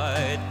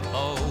quite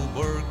a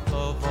work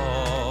of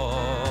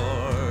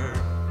art.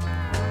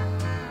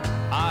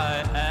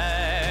 I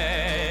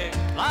act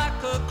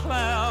like a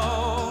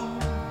clown,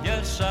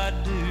 yes I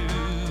do,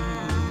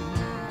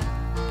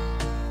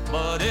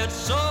 but it's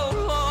so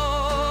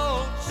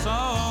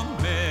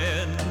lonesome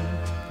in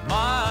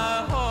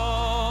my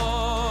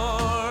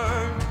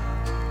heart.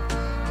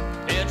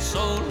 It's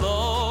so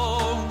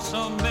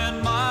lonesome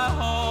in my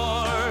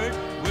heart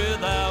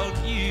without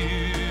you.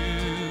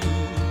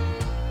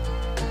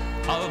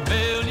 A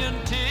million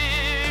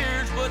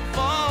tears would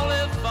fall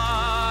if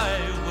I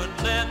would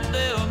let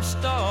them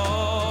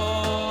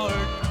start.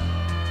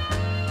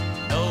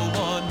 No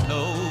one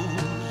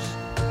knows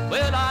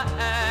when I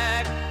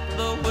act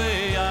the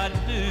way I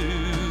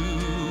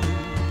do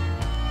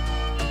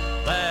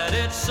that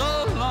it's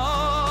so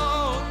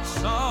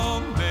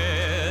lonesome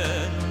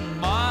in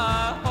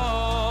my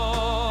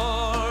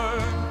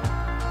heart.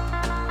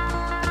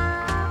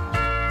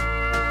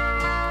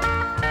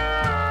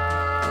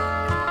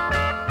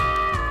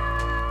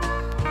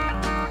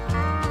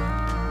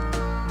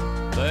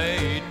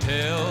 They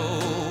tell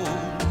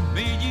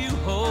me you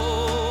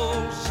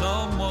hold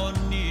someone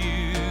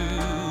new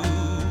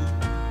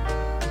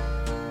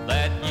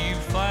that you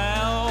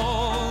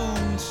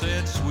found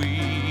since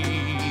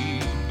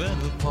we've been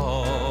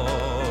apart.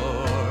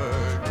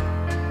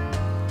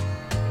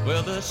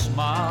 With a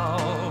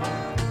smile,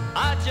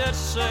 I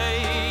just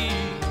say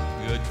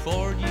good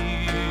for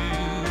you,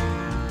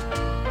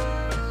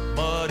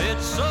 but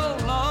it's so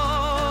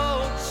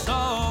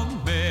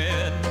lonesome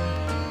in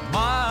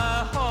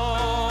my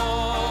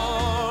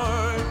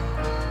heart.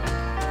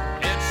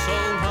 It's so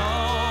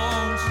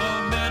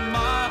lonesome in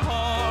my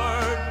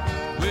heart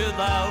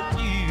without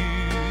you.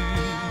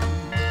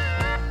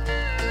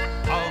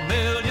 A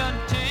million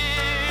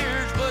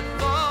tears would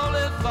fall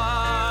if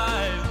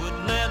I would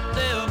let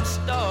them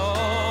start.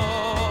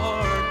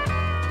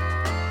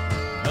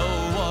 No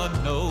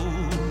one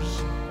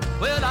knows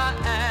when I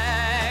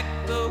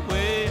act the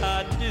way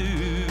I do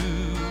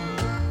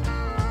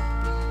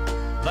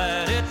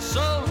that it's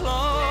so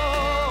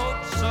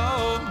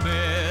lonesome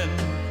in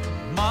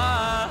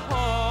my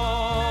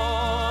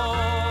heart.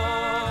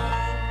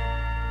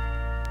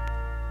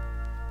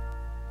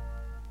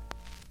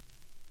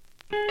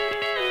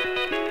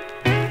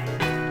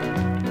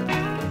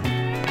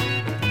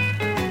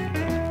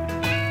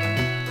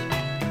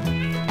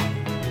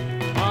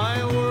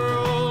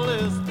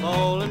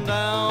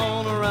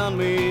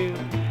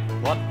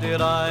 What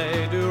did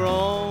I do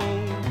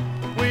wrong?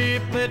 We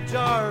pledged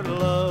our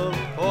love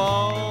for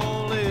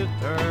all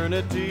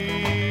eternity.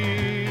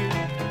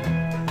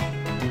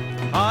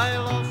 I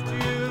lost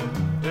you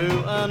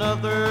to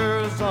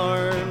another's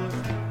arms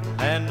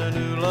and a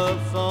new love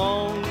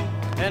song,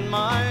 and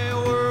my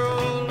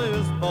world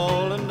is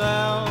falling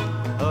down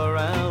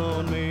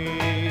around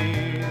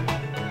me.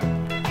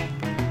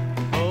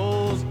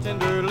 Those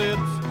tender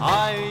lips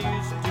I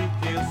used to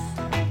kiss,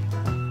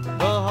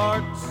 the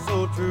heart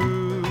so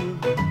true,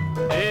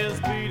 is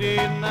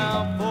beating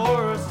now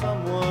for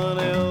someone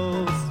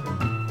else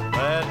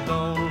that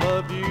don't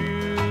love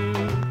you.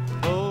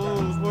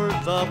 Those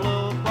words of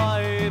love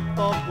I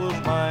thought was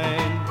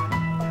mine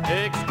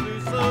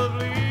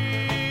exclusively,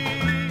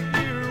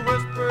 you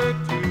whispered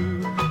to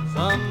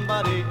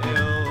somebody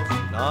else,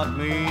 not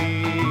me.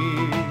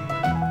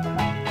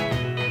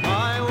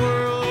 My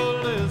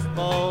world is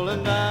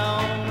falling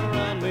down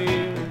around me.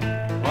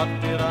 What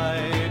did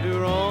I do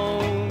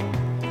wrong?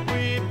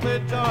 We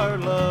pledged our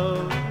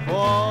love for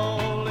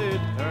all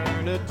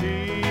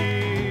eternity.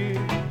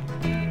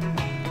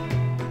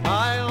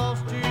 I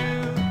lost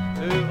you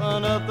to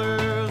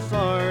another's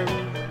arms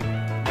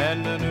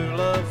and a new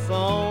love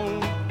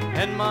song,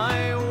 and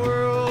my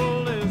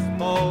world is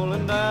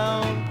falling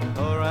down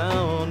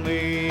around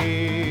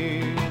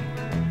me.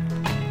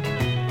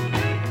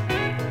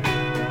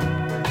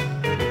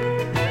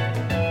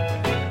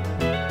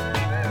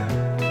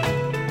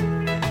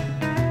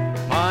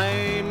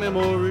 My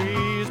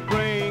memories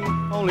bring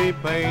only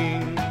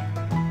pain.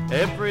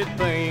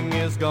 Everything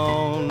is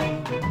gone.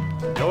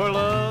 Your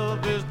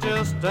love is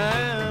just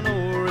an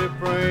old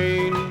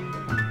refrain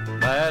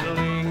that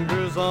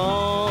lingers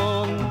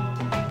on.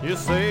 You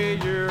say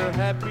you're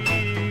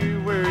happy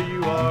where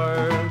you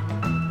are.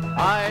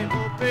 I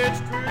hope it's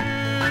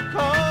true,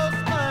 'cause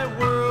my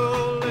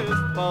world is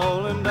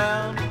falling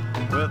down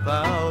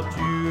without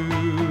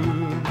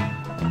you.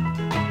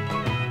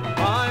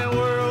 My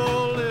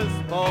world is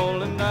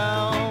falling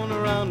down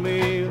around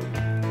me.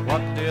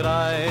 What did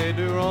I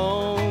do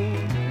wrong?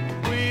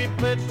 We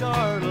pledged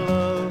our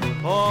love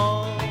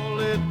all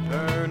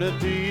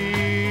eternity.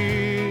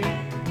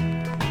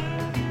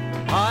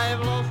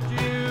 I've lost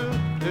you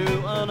to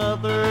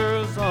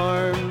another's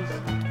arms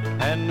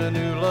and a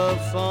new love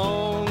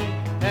song,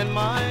 and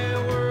my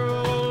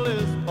world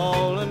is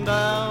falling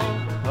down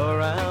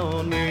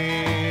around me.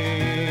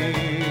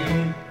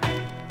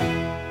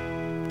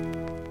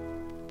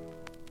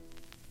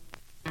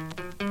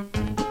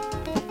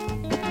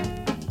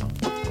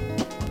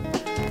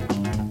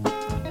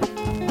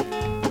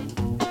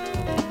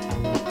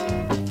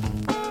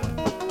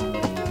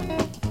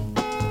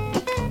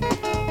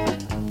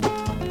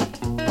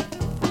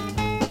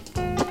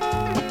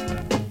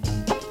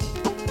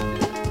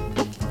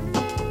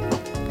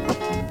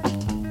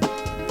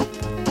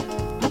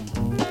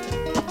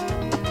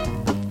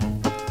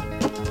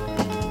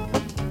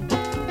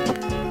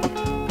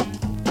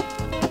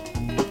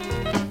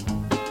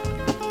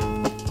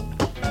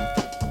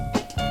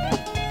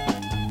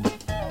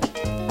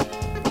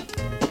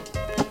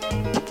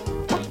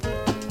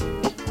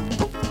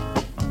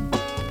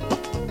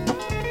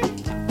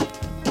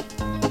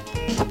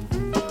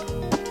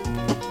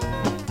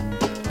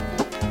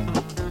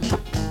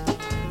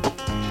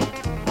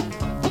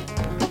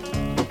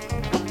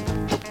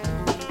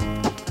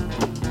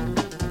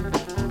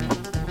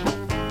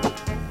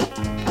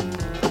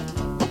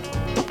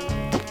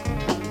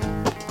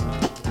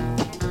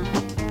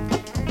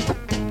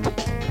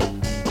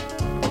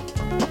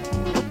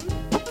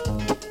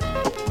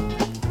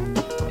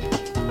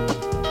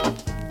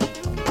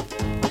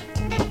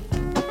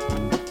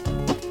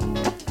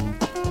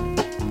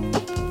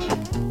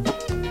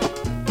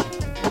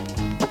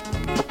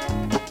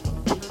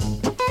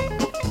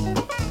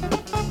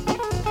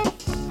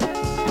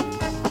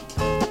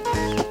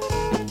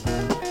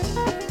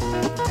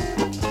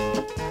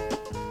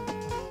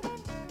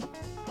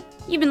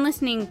 You've been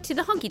listening to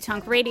the Honky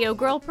Tonk Radio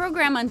Girl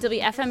program on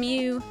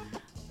WFMU.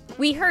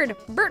 We heard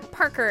Bert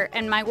Parker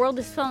and My World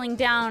is Falling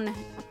Down.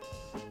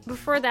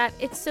 Before that,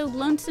 It's So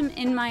Lonesome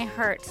in My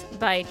Heart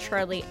by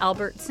Charlie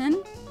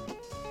Albertson.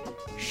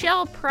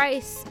 Shel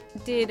Price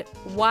did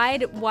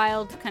Wide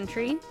Wild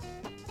Country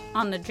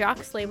on the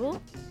Jocks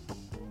label.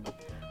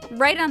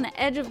 Right on the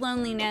Edge of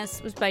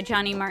Loneliness was by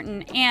Johnny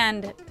Martin,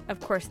 and, of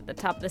course, at the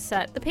top of the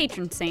set, the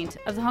patron saint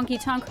of the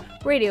Honky Tonk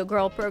Radio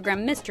Girl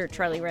program, Mr.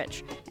 Charlie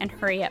Rich, and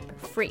Hurry Up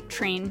Freight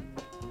Train.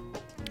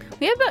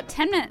 We have about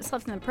 10 minutes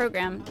left in the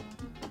program.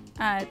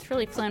 It's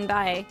really flown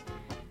by.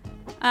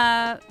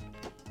 And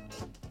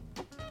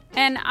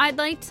I'd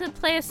like to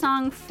play a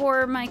song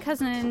for my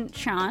cousin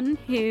Sean,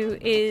 who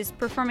is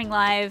performing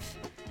live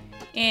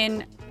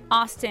in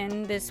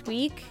Austin this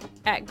week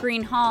at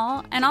Green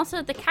Hall, and also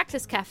at the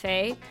Cactus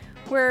Cafe,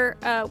 where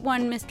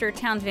one Mr.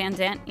 Townes Van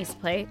Zandt used to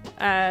play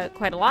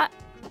quite a lot.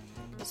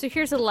 So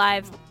here's a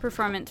live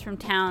performance from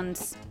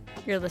Townes.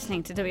 You're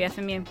listening to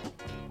WFMU.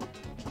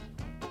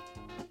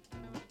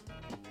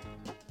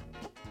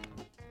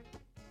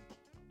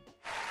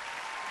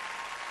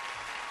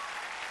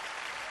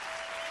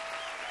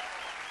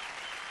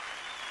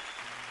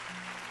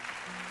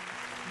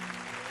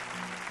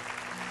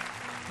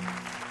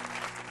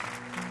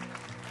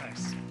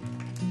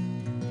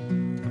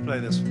 play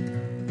this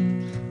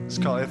one. It's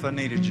called If I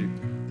Needed You.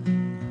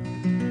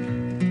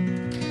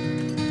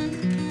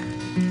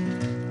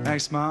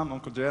 Thanks, Mom,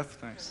 Uncle Jeff,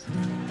 thanks.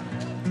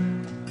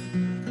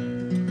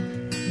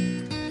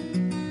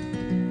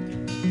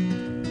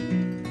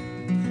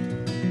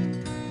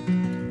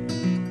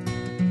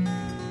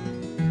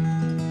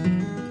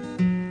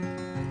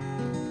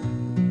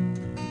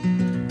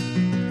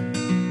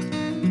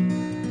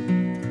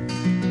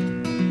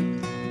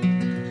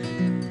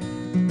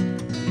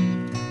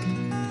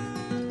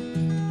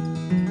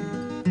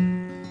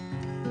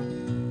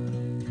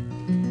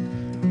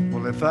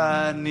 Well, if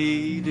I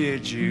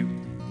needed you,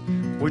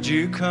 would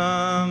you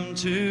come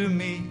to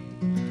me?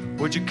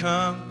 Would you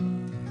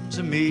come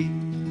to me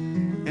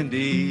and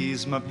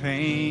ease my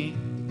pain?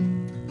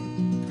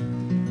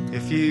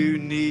 If you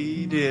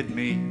needed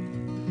me,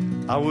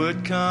 I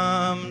would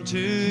come to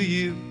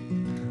you.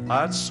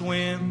 I'd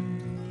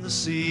swim the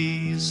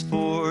seas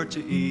for to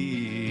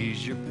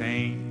ease your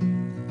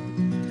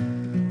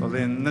pain. Well,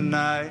 in the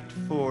night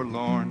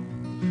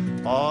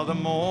forlorn, all the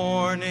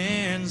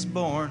morning's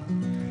born,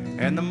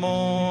 and the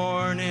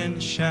morning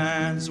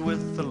shines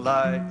with the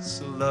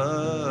lights of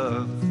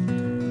love.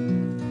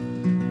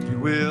 You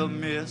will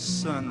miss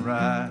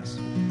sunrise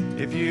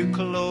if you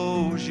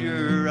close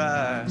your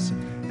eyes,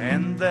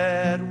 and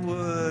that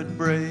would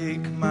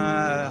break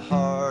my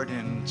heart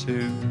in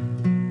two.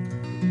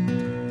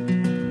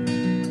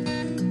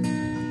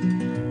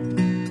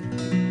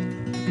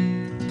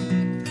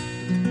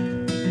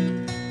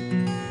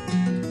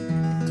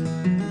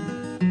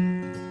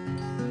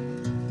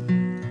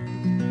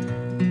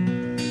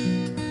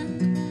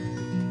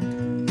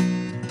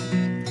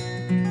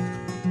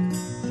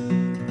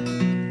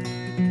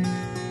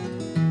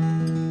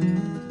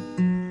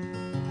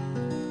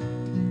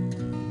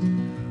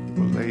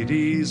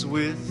 Lady's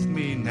with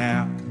me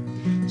now,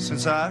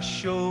 since I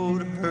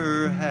showed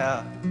her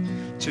how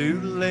to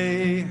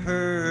lay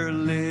her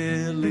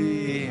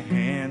lily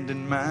hand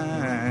in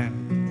mine.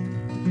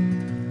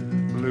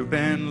 Loop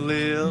and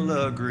Lil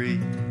agree,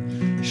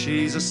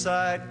 she's a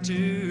sight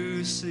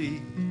to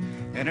see,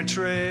 and a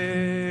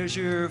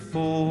treasure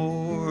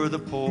for the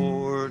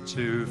poor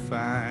to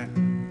find.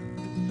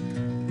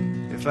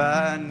 If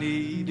I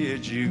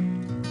needed you,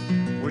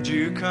 would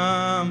you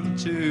come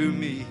to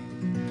me?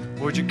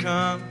 Would you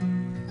come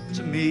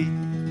to me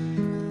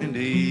and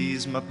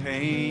ease my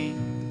pain?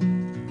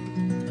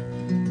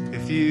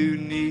 If you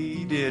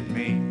needed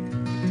me,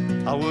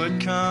 I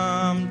would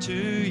come to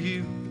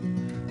you.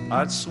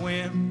 I'd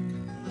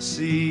swim the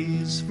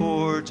seas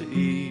for to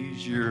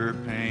ease your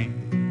pain.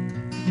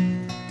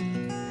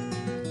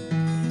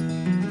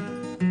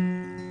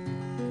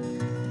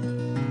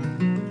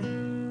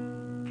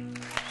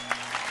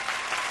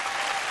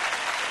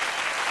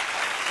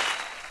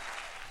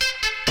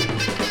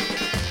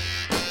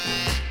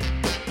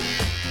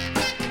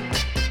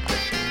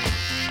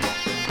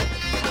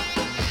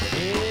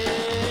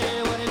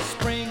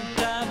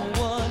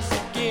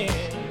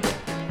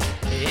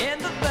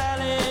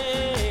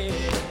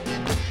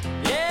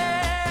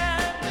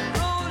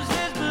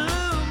 Roses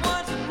bloom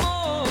once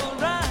more.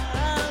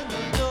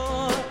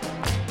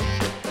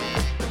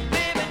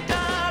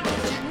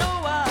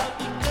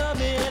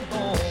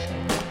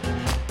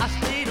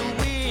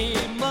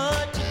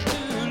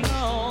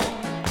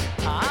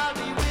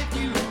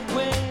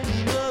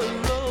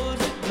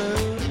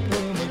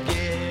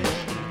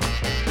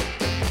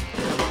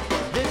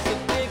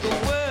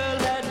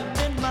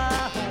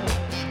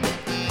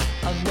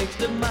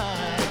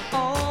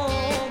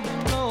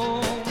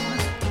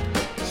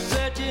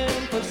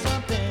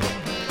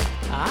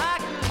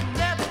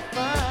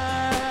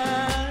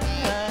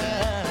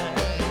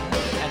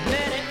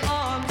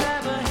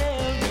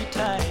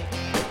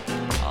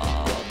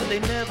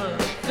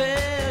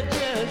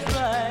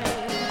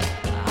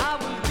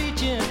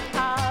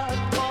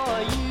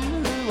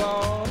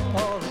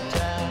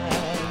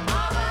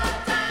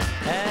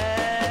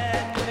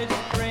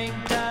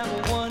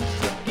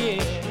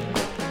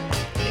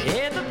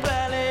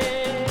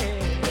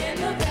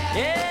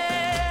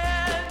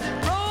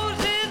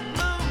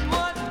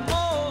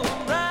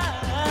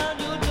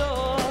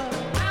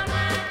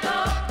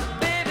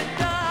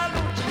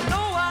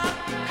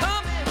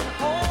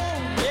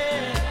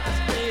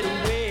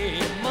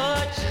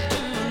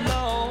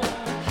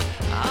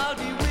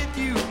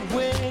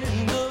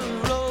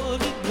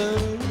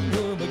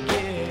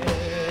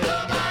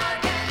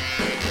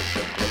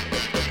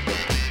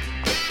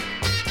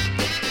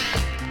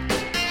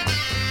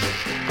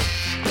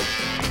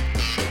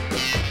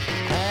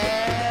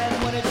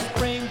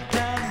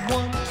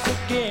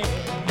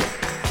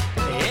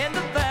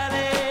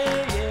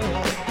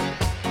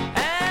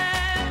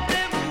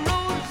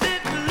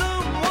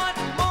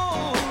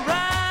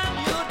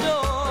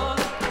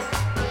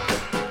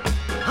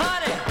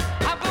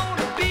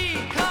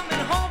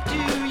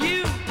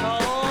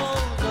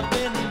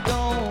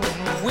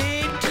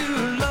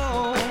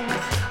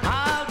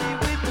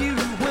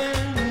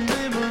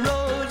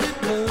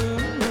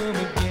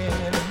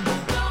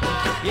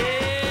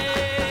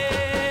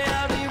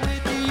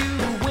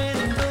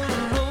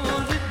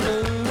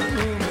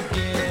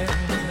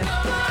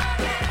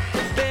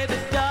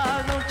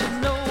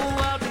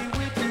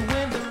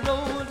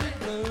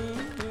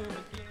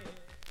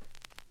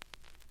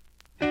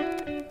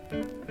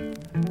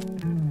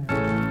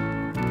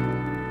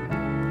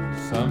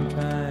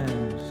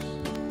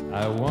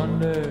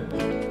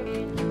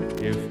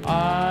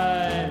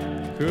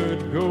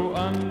 go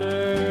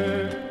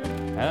under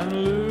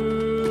and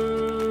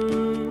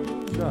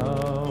lose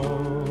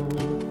all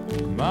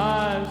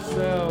my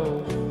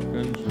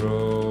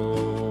self-control.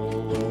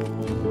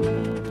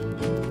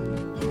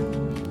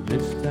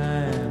 This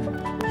time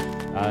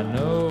I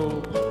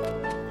know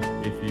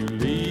if you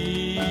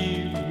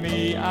leave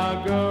me,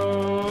 I'll go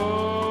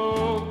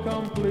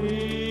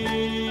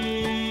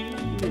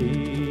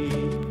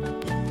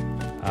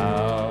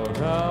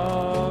out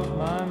of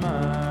my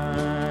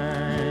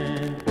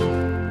mind.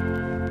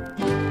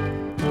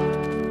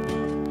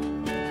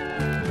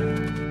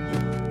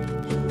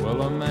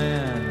 Well, a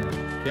man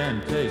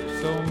can take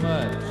so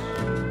much,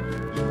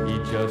 he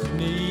just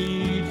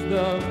needs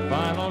the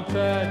final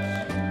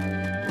touch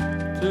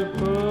to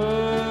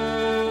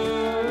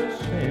push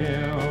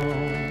him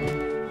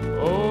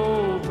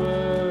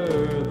over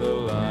the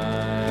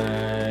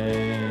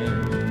line.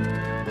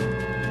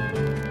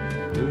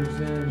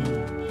 Losing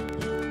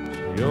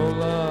your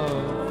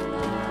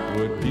love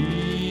would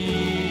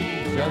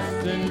be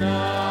just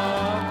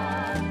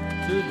enough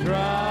to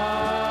drive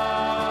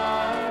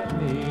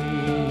me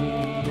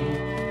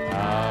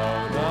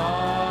out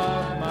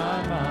of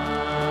my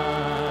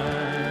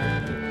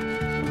mind.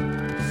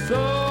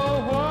 So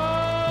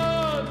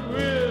what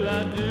will I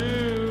do?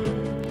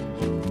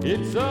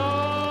 It's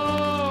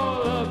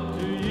all up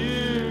to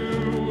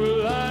you.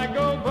 Will I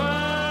go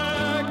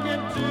back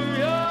into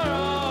your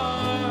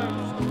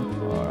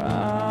arms or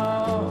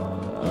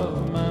out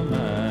of my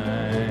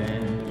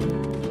mind?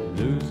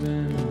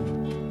 Losing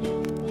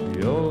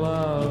your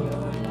love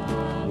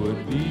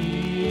would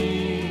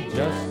be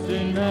just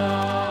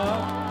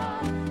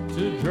enough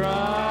to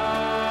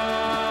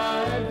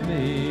drive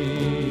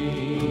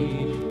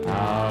me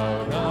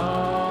out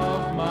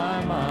of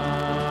my mind.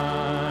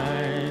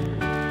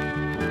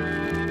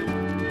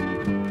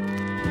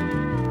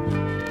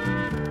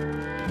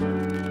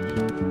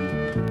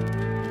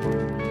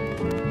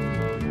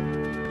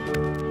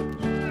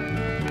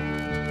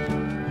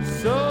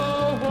 So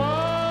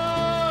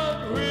what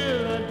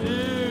will I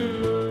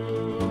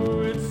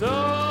do? It's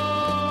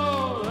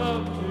all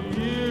up to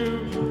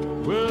you.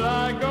 Will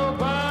I go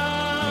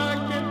back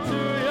into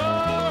your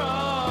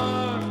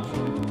arms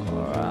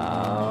or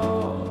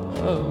out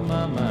of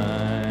my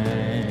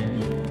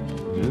mind?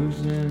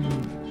 Losing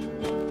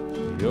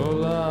your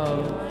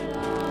love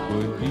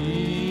would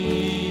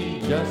be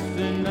just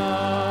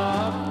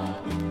enough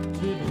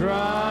to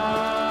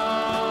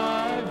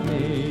drive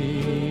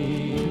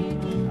me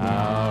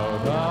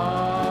out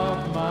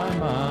of my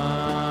mind.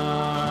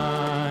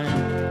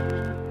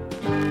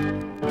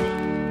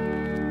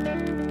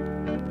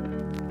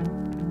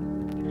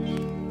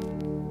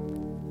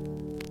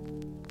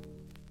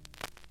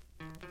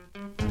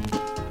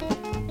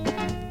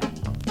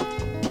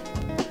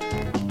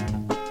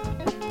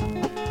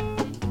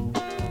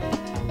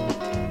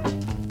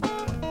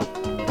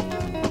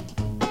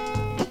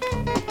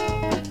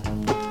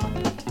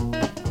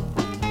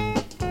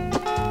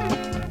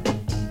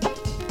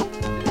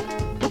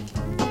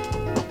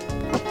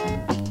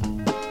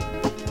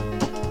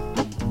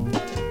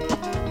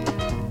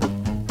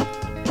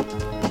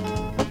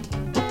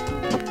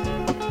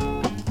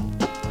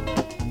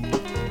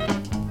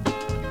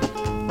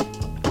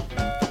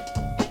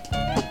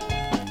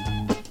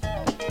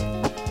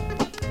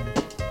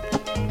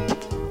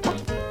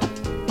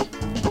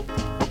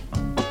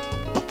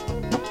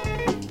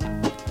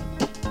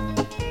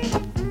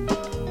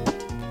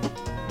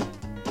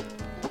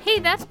 Hey,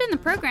 that's been the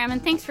program,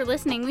 and thanks for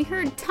listening. We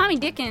heard Tommy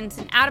Dickens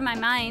and Out of My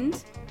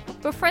Mind.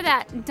 Before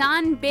that,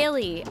 Don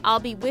Bailey, I'll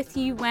Be With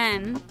You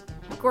When.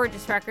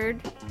 Gorgeous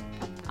record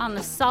on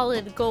the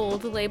Solid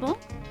Gold label.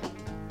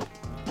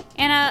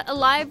 And a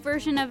live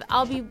version of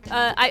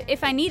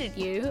If I Needed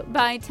You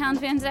by Townes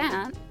Van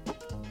Zandt.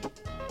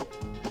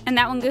 And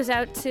that one goes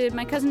out to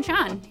my cousin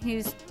Sean,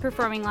 who's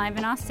performing live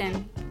in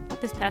Austin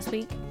this past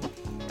week.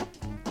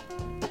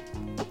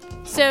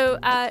 So,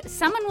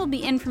 someone will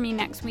be in for me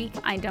next week.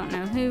 I don't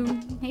know who.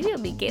 Maybe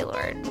it'll be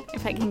Gaylord,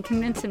 if I can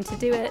convince him to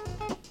do it.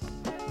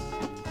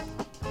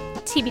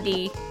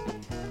 TBD.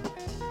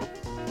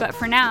 But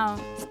for now,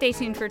 stay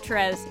tuned for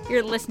Therese.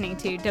 You're listening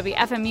to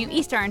WFMU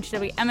East Orange,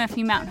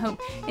 WMFU Mount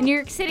Hope in New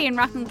York City and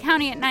Rockland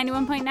County at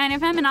 91.9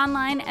 FM and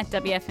online at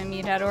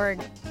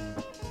WFMU.org.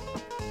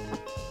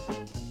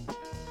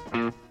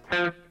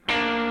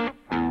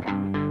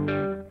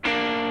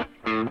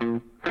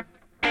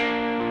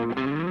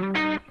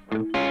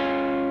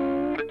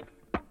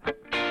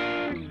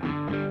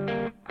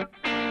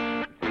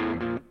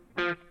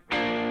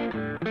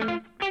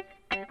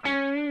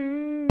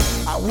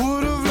 I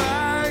would have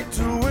liked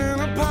to win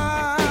a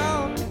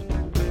pile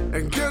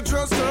and get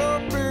dressed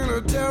up in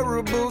a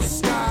terrible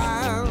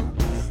style.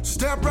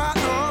 Step right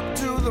up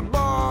to the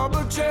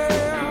barber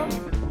chair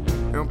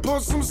and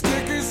put some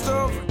sticky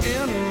stuff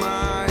in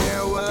my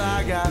hair. Well,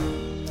 I got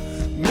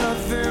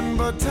nothing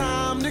but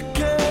time to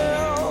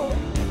kill.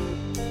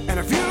 And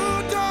if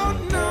you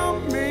don't know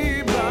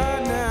me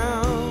by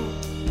now,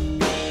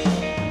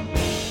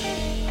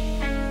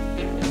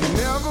 you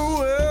never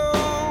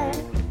will.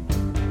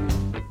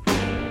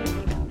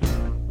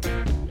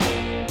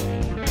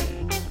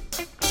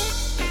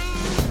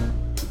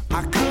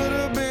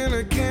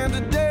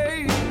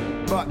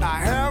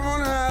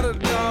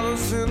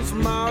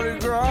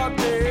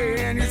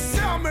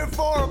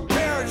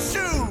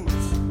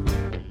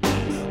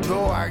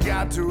 Though I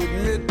got to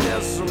admit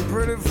there's some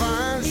pretty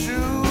fine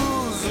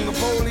shoes, and the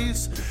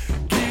police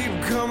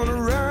keep coming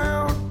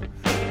around,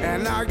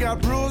 and I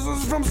got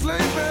bruises from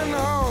sleeping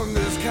on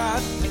this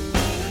cot.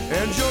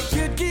 And your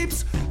kid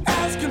keeps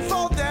asking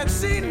for that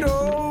C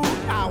note.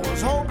 I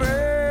was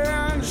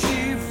hoping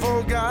she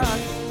forgot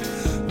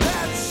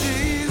that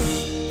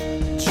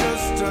she's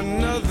just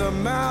another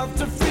mouth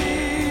to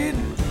feed.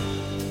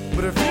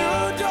 But if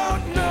you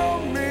don't know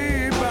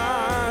me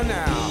by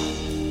now,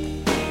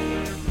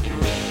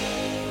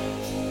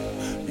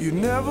 you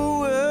never will.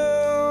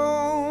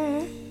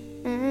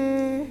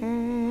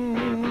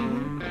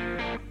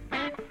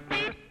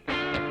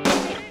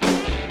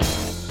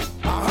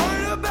 I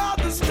heard about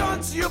the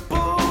stunts you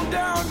pulled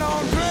down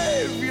on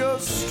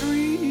Graveyard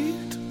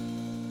Street.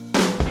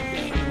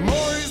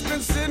 Maury's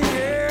been sitting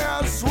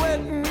here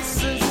sweating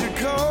since you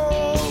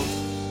called.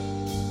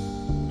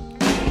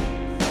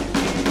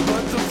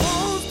 But the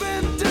phone's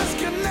been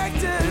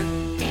disconnected,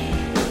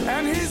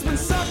 and he's been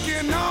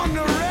sucking on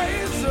the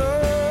razor.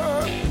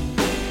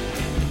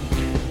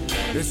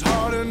 It's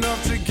hard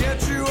enough to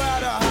get you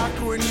out of hock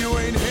when you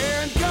ain't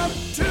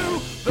handcuffed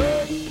to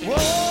the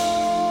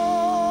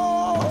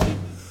wall.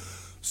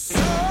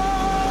 So I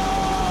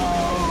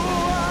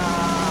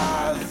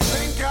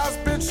think I'll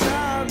spit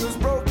shine this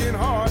broken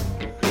heart,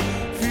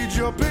 feed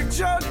your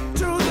picture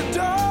to the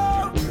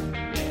dog,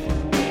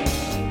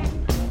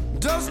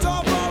 dust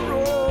off our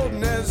old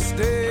nest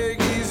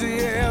egg, easy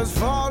as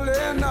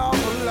falling off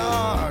a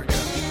log.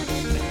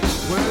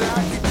 Well, I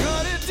could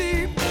cut it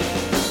deep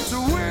to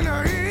win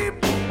a heap,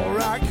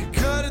 or I could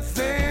cut it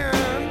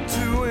thin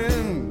to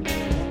win.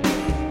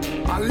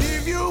 I'll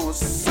leave you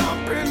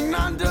something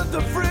under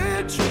the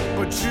fridge,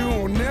 but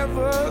you'll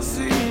never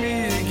see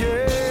me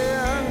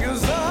again.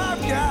 'Cause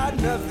I've got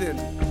nothing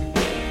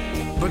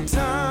but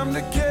time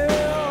to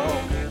kill.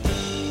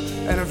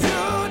 And if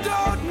you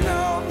don't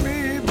know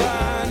me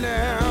by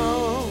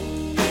now,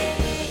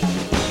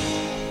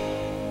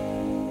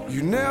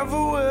 you never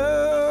will.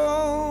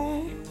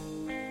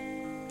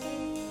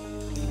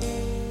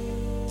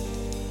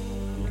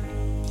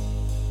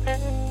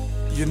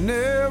 You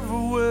never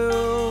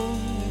will.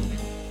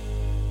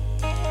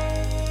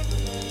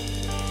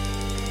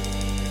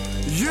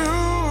 You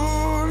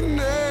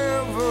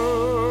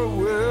never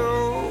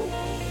will.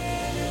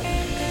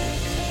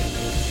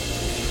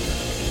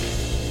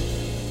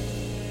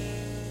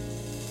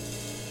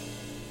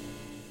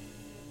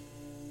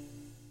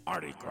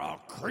 Mardi Gras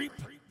creep.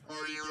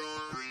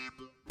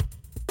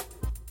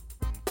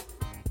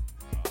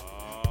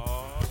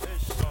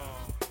 This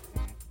song.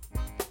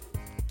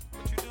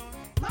 What you doing?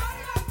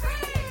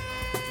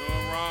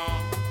 Doing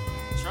wrong.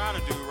 Trying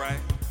to do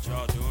right. But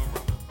y'all doing wrong.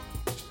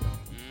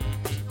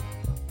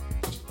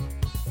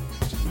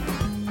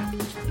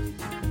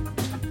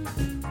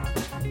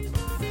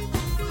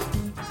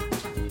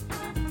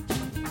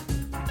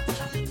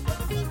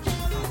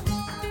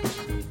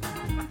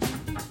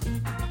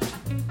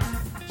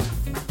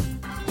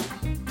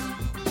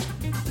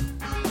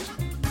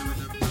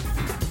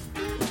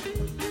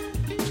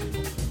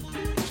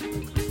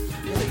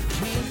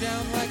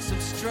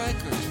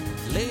 Strikers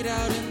laid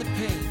out in the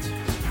paint,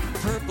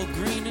 purple,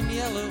 green, and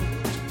yellow,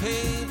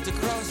 paved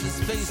across his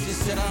face. He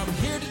said, I'm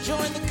here to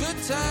join the good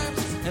times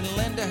and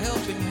lend a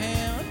helping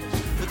hand.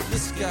 But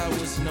this guy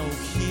was no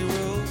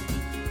hero,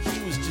 he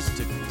was just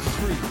a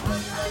creep.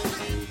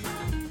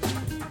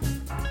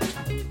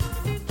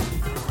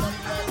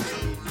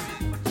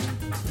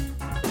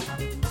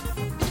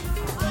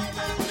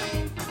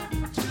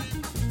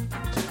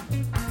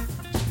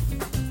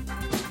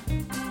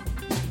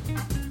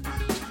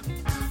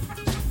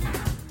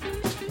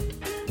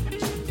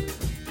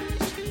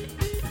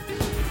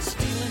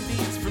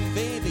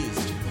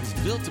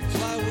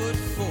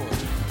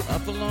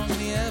 Along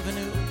the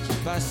avenue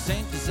by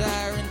St.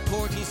 Desire in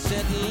Port, he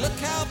said, look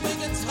how big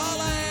and tall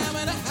I am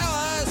and how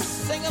I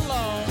sing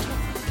along,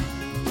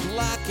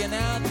 blocking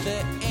out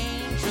the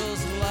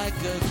angels like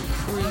a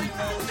creep.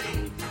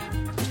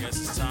 Guess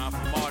it's time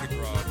for Mardi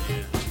Gras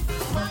again.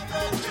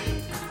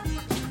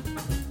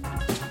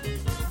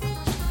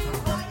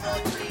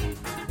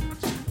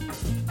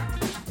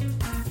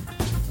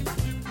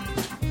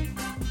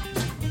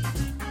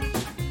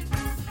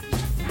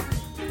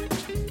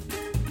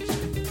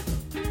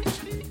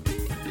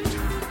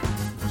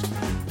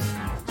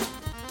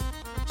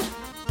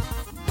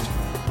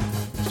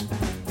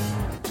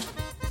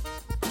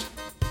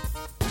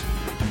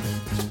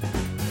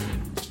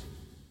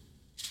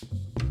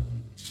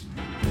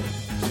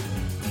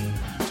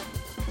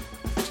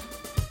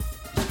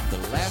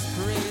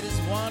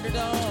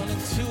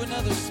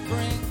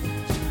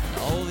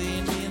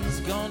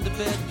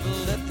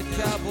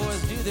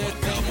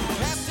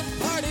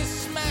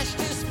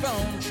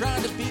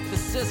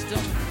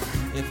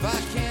 If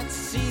I can't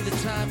see the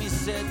time, he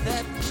said,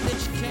 that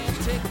bitch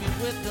can't take me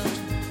with them.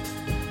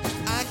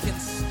 I can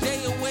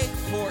stay awake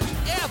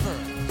forever.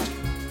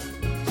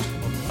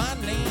 My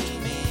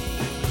name is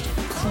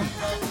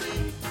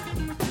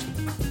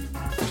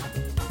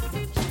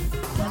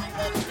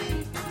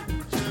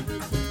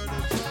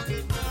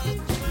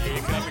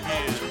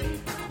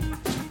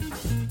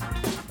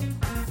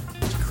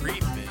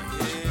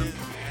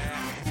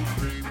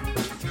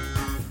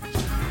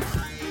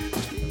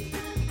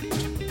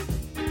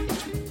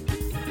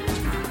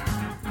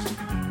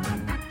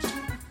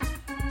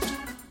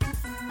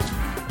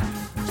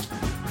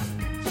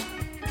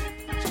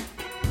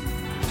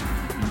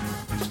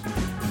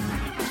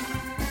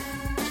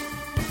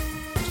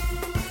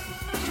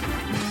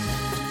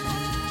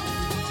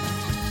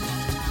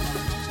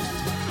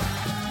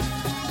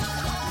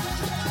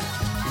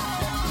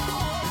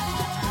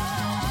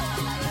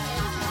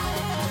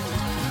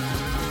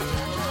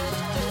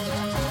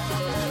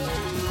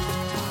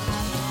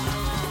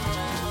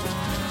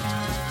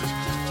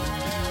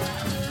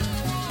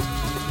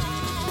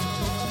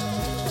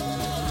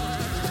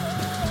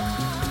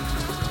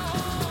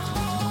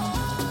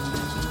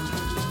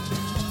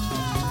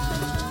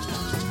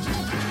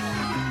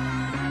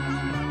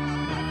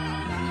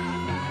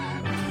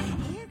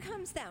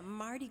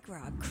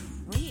Gras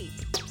creep.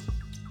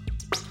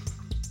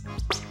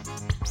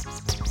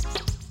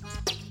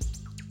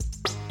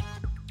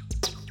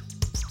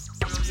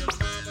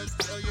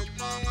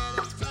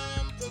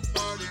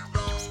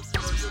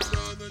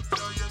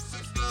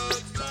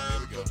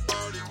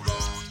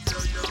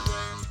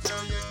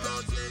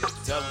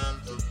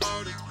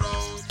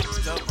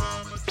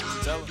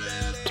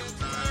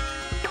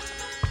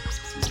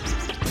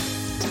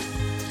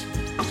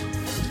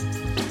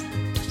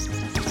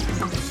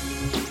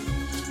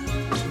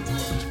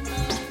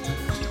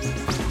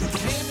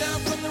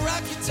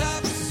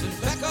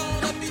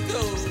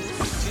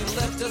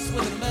 Us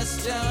with a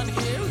mess down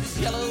here, whose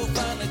yellow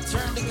finally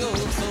turned to gold.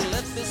 So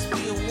let this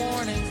be a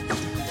warning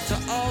to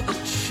all the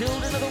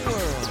children of the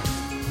world.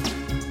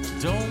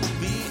 Don't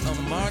be a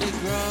Mardi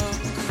Gras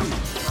creep.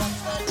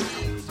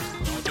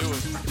 Don't do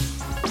it.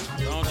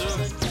 Don't do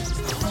it.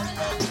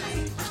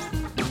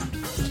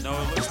 I know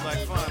it looks like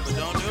fun, but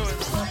don't do it.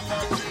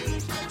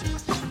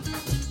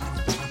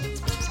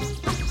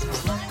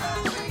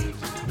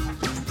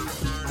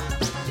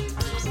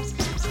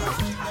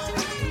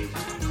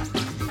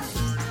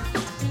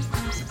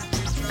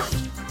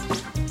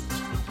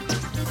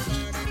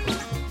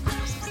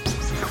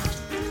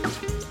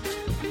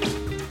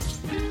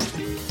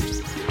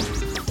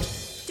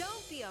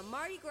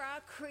 Mardi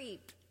Gras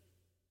creep.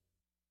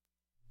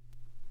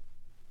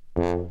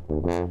 Oh,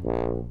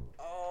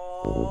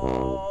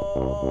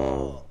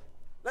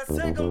 let's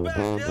take them back,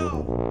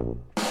 yo.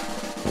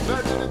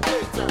 Back in the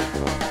daytime.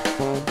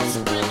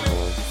 Strictly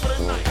for the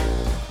night.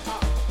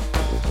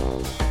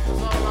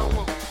 That's all I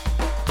want.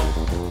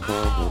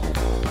 Oh.